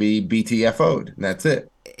need to be BTFO'd, and that's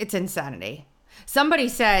it. It's insanity. Somebody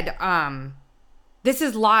said, this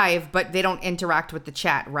is live, but they don't interact with the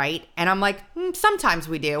chat, right? And I'm like, sometimes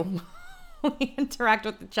we do. We interact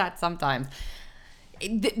with the chat sometimes.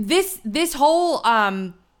 This whole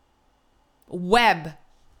web,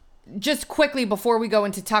 just quickly before we go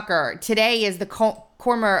into Tucker, today is the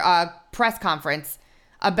Cormer press conference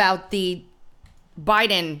about the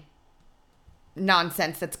Biden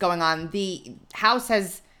nonsense that's going on. The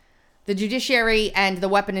House the Judiciary and the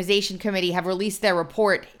Weaponization Committee have released their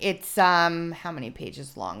report. It's, how many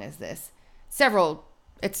pages long is this? Several.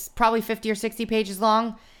 It's probably 50 or 60 pages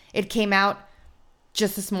long. It came out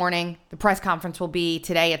just this morning. The press conference will be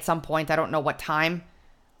today at some point. I don't know what time.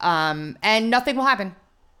 And nothing will happen.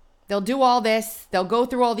 They'll do all this. They'll go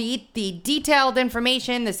through all the detailed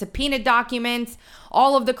information, the subpoena documents,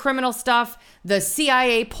 all of the criminal stuff, the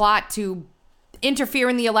CIA plot to interfere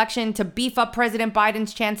in the election to beef up President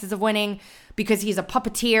Biden's chances of winning because he's a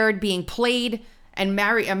puppeteer being played and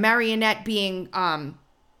a marionette being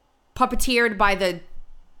puppeteered by the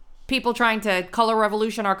people trying to color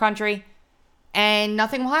revolution our country. And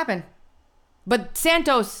nothing will happen. But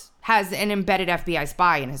Santos has an embedded FBI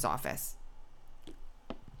spy in his office.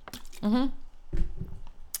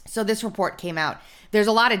 So this report came out. There's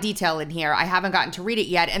a lot of detail in here. I haven't gotten to read it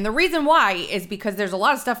yet. And the reason why is because there's a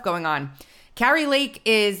lot of stuff going on. Carrie Lake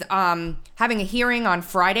is having a hearing on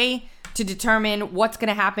Friday to determine what's going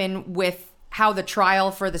to happen with how the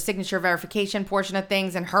trial for the signature verification portion of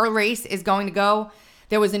things and her race is going to go.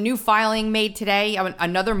 There was a new filing made today,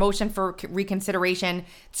 another motion for reconsideration.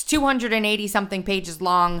 It's 280 something pages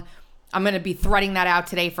long. I'm going to be threading that out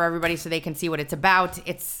today for everybody so they can see what it's about.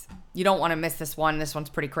 You don't want to miss this one. This one's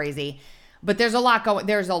pretty crazy. But there's a lot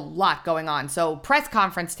going on. So press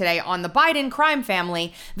conference today on the Biden crime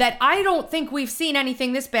family that I don't think we've seen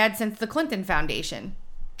anything this bad since the Clinton Foundation.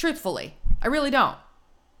 Truthfully, I really don't.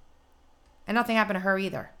 And nothing happened to her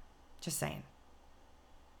either. Just saying.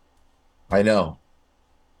 I know.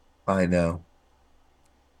 But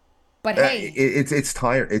hey, it's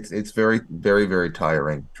tiring. It's very, very, very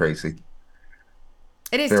tiring, Tracy.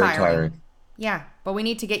 It is very tiring. Yeah, but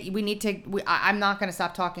I'm not going to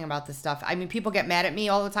stop talking about this stuff. I mean, people get mad at me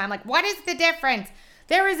all the time. Like, what is the difference?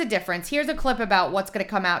 There is a difference. Here's a clip about what's going to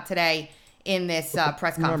come out today in this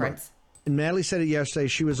press conference. And Natalie said it yesterday.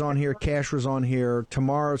 She was on here. Cash was on here.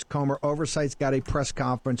 Tomorrow's Comer Oversight's got a press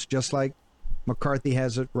conference, just like McCarthy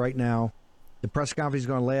has it right now. The press conference is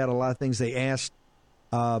going to lay out a lot of things. They asked,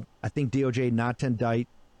 I think, DOJ not to indict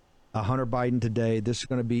Hunter Biden today. This is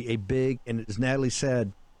going to be a big, and as Natalie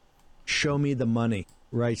said, show me the money,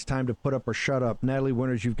 right? It's time to put up or shut up. Natalie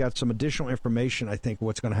Winters, you've got some additional information, I think,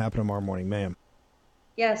 what's going to happen tomorrow morning, ma'am.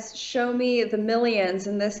 Yes, show me the millions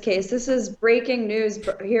in this case. This is breaking news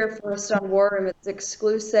here first on War Room. It's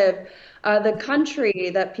exclusive. The country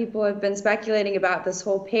that people have been speculating about, this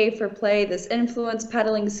whole pay for play, this influence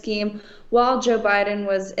peddling scheme while Joe Biden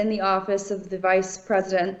was in the office of the vice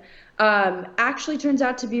president, actually turns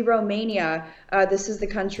out to be Romania. This is the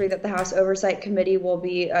country that the House Oversight Committee will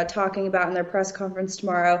be talking about in their press conference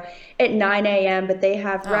tomorrow at 9 a.m. But they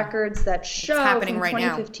have records that show from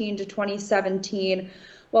 2015 to 2017,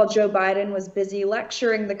 while Joe Biden was busy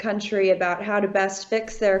lecturing the country about how to best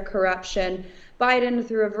fix their corruption, Biden,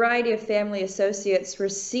 through a variety of family associates,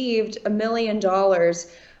 received $1 million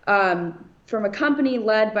from a company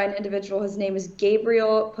led by an individual. His name is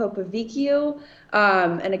Gabriel Popoviciu.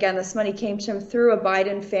 And again, this money came to him through a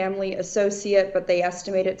Biden family associate, but they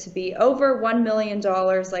estimate it to be over $1 million.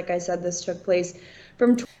 Like I said, this took place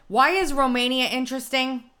from... Why is Romania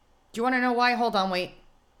interesting? Do you want to know why? Hold on, wait.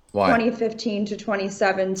 Why? 2015 to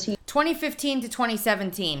 2017. 2015 to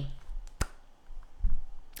 2017.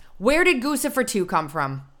 Where did Guccifer 2 come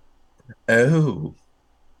from? Oh,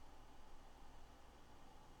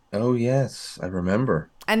 yes, I remember.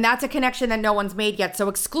 And that's a connection that no one's made yet. So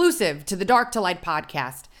exclusive to the Dark to Light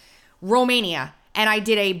podcast, Romania. And I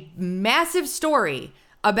did a massive story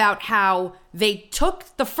about how they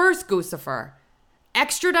took the first Guccifer,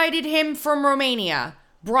 extradited him from Romania,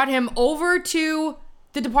 brought him over to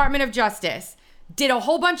the Department of Justice, did a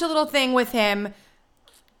whole bunch of little thing with him,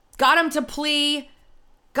 got him to plea,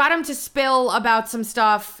 got him to spill about some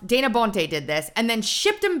stuff. Dana Bonte did this, and then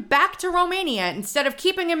shipped him back to Romania instead of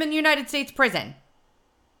keeping him in the United States prison.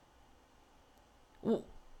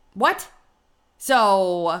 What?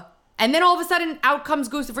 So, and then all of a sudden, out comes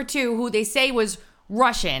Guccifer 2, who they say was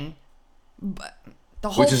Russian. But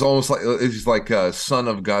which is almost like, it's like a son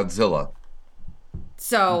of Godzilla.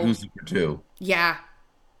 So, Guccifer 2. Yeah.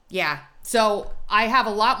 So, I have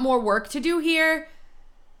a lot more work to do here.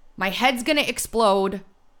 My head's going to explode.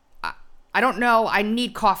 I don't know. I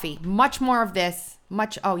need coffee. Much more of this.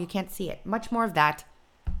 Oh, you can't see it. Much more of that.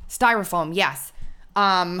 Styrofoam, yes.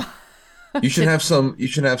 You should have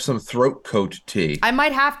some throat coat tea. I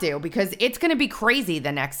might have to, because it's going to be crazy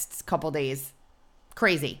the next couple days.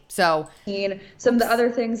 Crazy. So some of the other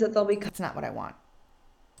things that they'll be... That's not what I want.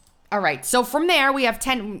 All right. So from there, we have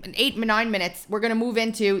 9 minutes. We're going to move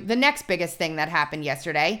into the next biggest thing that happened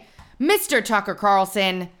yesterday. Mr. Tucker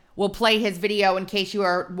Carlson will play his video in case you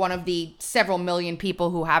are one of the several million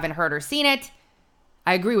people who haven't heard or seen it.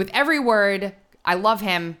 I agree with every word. I love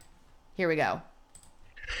him. Here we go.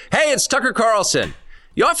 Hey, it's Tucker Carlson.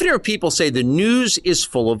 You often hear people say the news is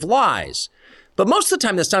full of lies, but most of the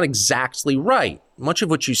time that's not exactly right. Much of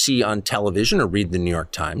what you see on television or read the New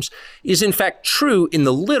York Times is in fact true in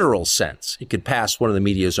the literal sense. It could pass one of the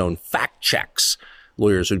media's own fact checks.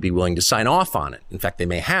 Lawyers would be willing to sign off on it. In fact, they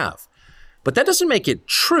may have. But that doesn't make it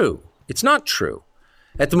true. It's not true.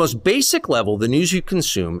 At the most basic level, the news you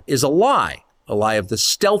consume is a lie of the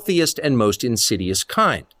stealthiest and most insidious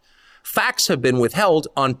kind. Facts have been withheld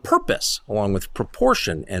on purpose, along with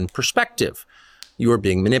proportion and perspective. You are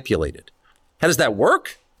being manipulated. How does that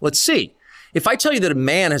work? Let's see. If I tell you that a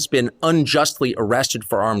man has been unjustly arrested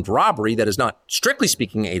for armed robbery, that is not, strictly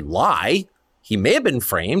speaking, a lie. He may have been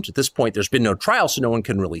framed. At this point, there's been no trial, so no one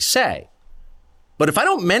can really say. But if I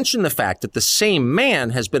don't mention the fact that the same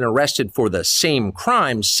man has been arrested for the same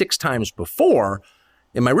crime 6 times before,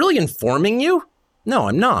 am I really informing you? No,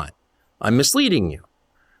 I'm not. I'm misleading you.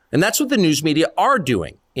 And that's what the news media are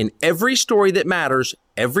doing in every story that matters,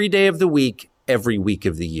 every day of the week, every week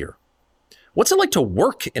of the year. What's it like to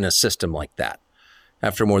work in a system like that?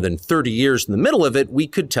 After more than 30 years in the middle of it, we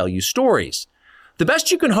could tell you stories. The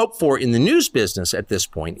best you can hope for in the news business at this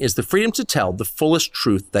point is the freedom to tell the fullest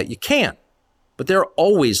truth that you can. But there are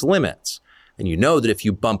always limits. And you know that if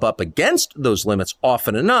you bump up against those limits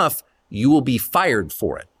often enough, you will be fired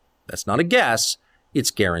for it. That's not a guess,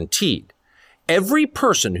 it's guaranteed. Every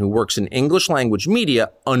person who works in English language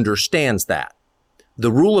media understands that.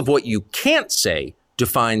 The rule of what you can't say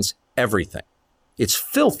defines everything. It's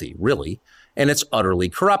filthy, really, and it's utterly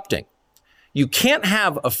corrupting. You can't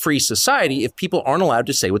have a free society if people aren't allowed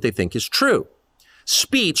to say what they think is true.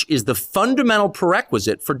 Speech is the fundamental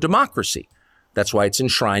prerequisite for democracy. That's why it's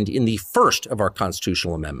enshrined in the first of our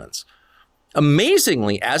constitutional amendments.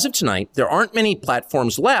 Amazingly, as of tonight, there aren't many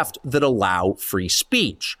platforms left that allow free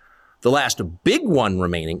speech. The last big one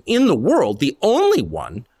remaining in the world, the only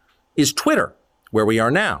one, is Twitter, where we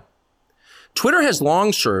are now. Twitter has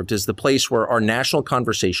long served as the place where our national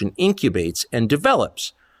conversation incubates and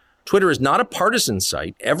develops. Twitter is not a partisan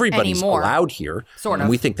site. Everybody's allowed here, and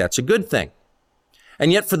we think that's a good thing.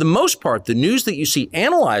 And yet, for the most part, the news that you see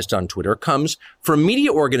analyzed on Twitter comes from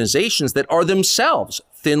media organizations that are themselves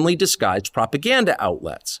thinly disguised propaganda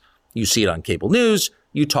outlets. You see it on cable news,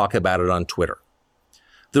 you talk about it on Twitter.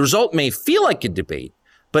 The result may feel like a debate,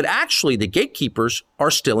 but actually the gatekeepers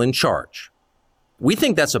are still in charge. We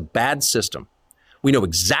think that's a bad system. We know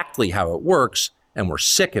exactly how it works, and we're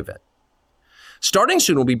sick of it. Starting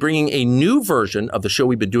soon, we'll be bringing a new version of the show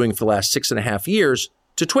we've been doing for the last 6.5 years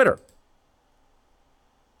to Twitter.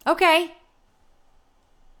 Okay.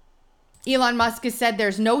 Elon Musk has said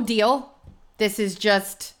there's no deal. This is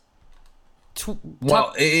just...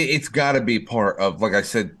 Well, it's got to be part of, like I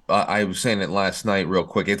said, I was saying it last night real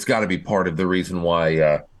quick, it's got to be part of the reason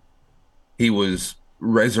why he was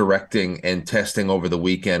resurrecting and testing over the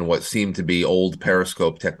weekend what seemed to be old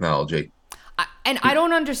Periscope technology. And I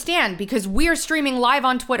don't understand, because we're streaming live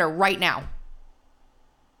on Twitter right now.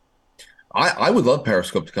 I would love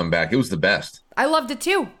Periscope to come back. It was the best. I loved it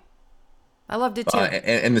too.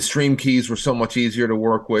 And the stream keys were so much easier to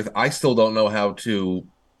work with. I still don't know how to...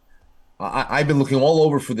 I've been looking all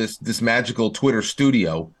over for this magical Twitter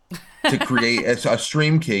studio to create a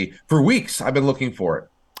stream key for weeks. I've been looking for it.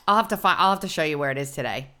 I'll have to show you where it is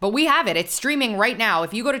today. But we have it. It's streaming right now.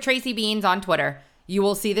 If you go to Tracy Beans on Twitter, you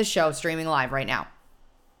will see this show streaming live right now.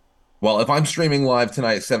 Well, if I'm streaming live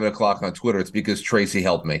tonight at 7 o'clock on Twitter, it's because Tracy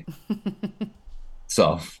helped me.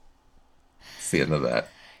 So, that's the end of that.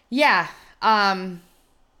 Yeah. I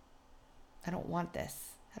don't want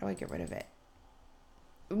this. How do I get rid of it?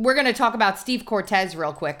 We're going to talk about Steve Cortez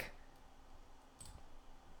real quick.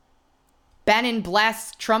 Bannon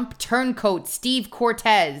blasts Trump turncoat Steve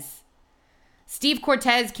Cortez. Steve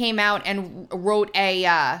Cortez came out and wrote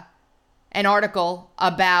an article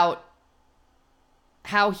about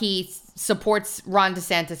how he supports Ron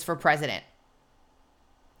DeSantis for president.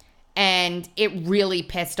 And it really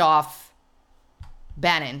pissed off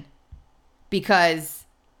Bannon, because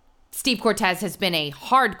Steve Cortez has been a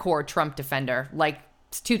hardcore Trump defender, like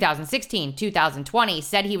 2016, 2020,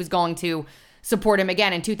 said he was going to support him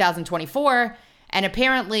again in 2024, and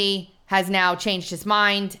apparently has now changed his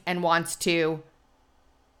mind and wants to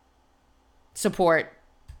support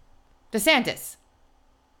DeSantis.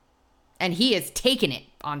 And he has taken it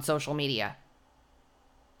on social media.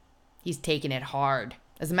 He's taken it hard.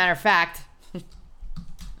 As a matter of fact,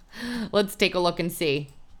 let's take a look and see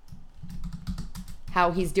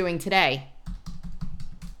how he's doing today.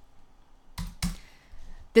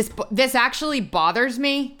 This actually bothers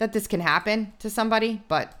me that this can happen to somebody,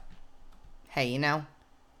 but hey, you know.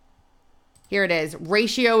 Here it is,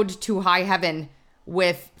 ratioed to high heaven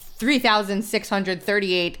with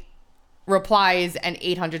 3,638 replies and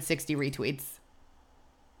 860 retweets.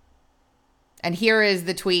 And here is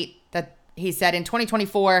the tweet that he said: in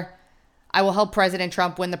 2024, I will help President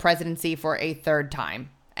Trump win the presidency for a third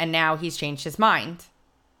time. And now he's changed his mind.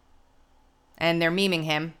 And they're memeing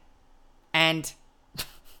him. And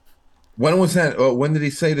when was that? When did he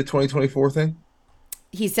say the 2024 thing?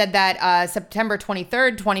 He said that September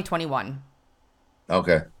 23rd, 2021.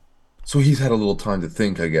 Okay. So he's had a little time to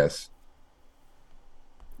think, I guess.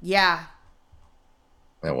 Yeah.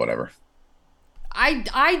 Whatever.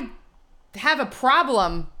 I have a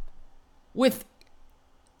problem with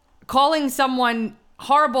calling someone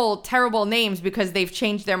horrible, terrible names because they've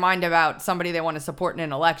changed their mind about somebody they want to support in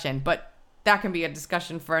an election. But that can be a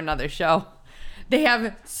discussion for another show. They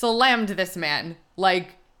have slammed this man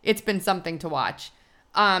like it's been something to watch.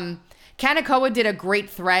 Kanekoa did a great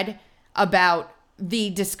thread about the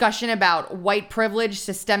discussion about white privilege,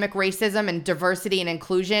 systemic racism, and diversity and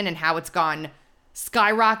inclusion, and how it's gone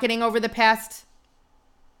skyrocketing over the past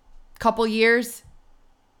couple years.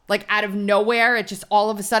 Like out of nowhere, it just all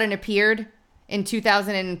of a sudden appeared in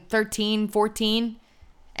 2013, 14,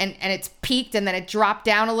 and it's peaked and then it dropped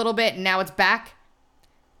down a little bit and now it's back.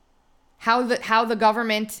 How the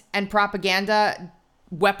government and propaganda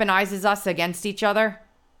weaponizes us against each other.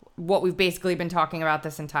 What we've basically been talking about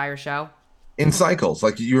this entire show. In cycles.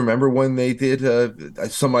 Like, you remember when they did,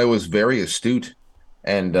 somebody was very astute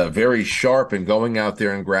and very sharp in going out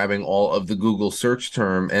there and grabbing all of the Google search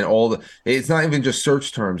term and it's not even just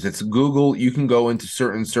search terms. It's Google. You can go into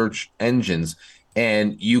certain search engines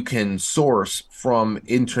and you can source from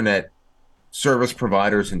internet service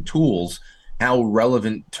providers and tools how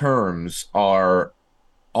relevant terms are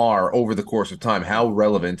over the course of time, how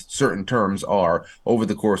relevant certain terms are over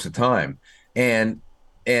the course of time. And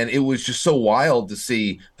it was just so wild to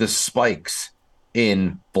see the spikes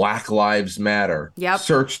in Black Lives Matter. Yep.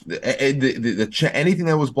 Search anything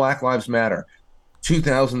that was Black Lives Matter.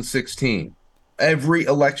 2016. Every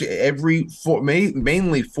election,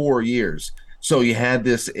 mainly 4 years. So you had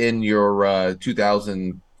this in your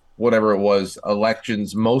 2000, whatever it was,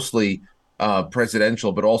 elections, mostly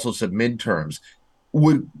presidential, but also some midterms,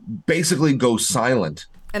 would basically go silent.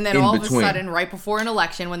 And then all of a sudden, right before an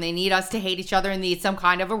election, when they need us to hate each other and need some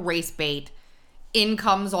kind of a race bait, in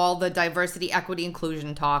comes all the diversity, equity,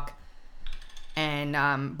 inclusion talk.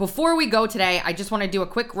 And before we go today, I just want to do a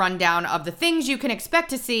quick rundown of the things you can expect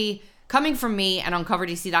to see coming from me and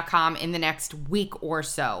UncoverDC.com in the next week or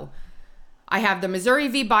so. I have the Missouri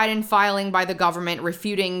v. Biden filing by the government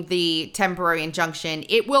refuting the temporary injunction.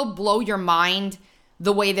 It will blow your mind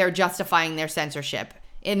the way they're justifying their censorship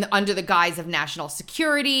under the guise of national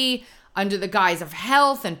security, under the guise of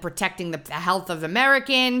health and protecting the health of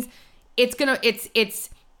Americans. It's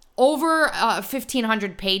over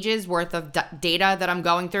 1,500 pages worth of data that I'm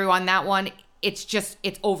going through on that one. It's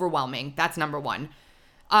overwhelming. That's number one.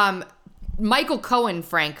 Michael Cohen,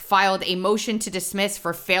 Frank, filed a motion to dismiss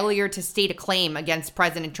for failure to state a claim against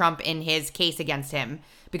President Trump in his case against him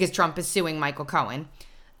because Trump is suing Michael Cohen.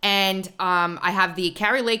 And I have the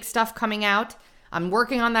Kari Lake stuff coming out. I'm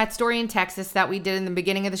working on that story in Texas that we did in the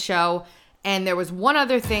beginning of the show. And there was one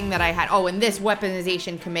other thing that I had. Oh, and this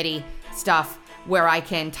weaponization committee stuff where I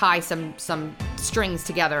can tie some strings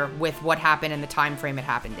together with what happened and the time frame it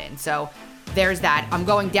happened in. So there's that. I'm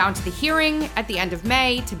going down to the hearing at the end of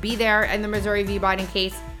May to be there in the Missouri v. Biden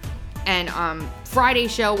case. And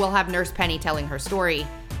Friday's show, we'll have Nurse Penny telling her story.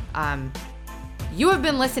 You have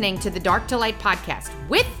been listening to the Dark to Light podcast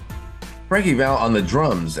with Frankie Val on the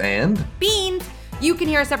drums and Beans. You can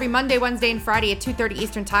hear us every Monday, Wednesday, and Friday at 2:30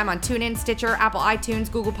 Eastern Time on TuneIn, Stitcher, Apple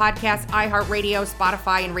iTunes, Google Podcasts, iHeartRadio,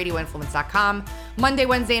 Spotify, and RadioInfluence.com. Monday,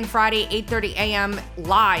 Wednesday, and Friday, 8:30 a.m.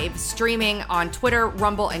 live streaming on Twitter,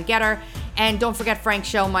 Rumble, and Getter. And don't forget Frank's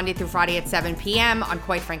show Monday through Friday at 7 p.m. on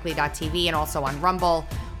QuiteFrankly.tv and also on Rumble.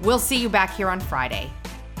 We'll see you back here on Friday.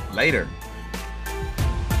 Later.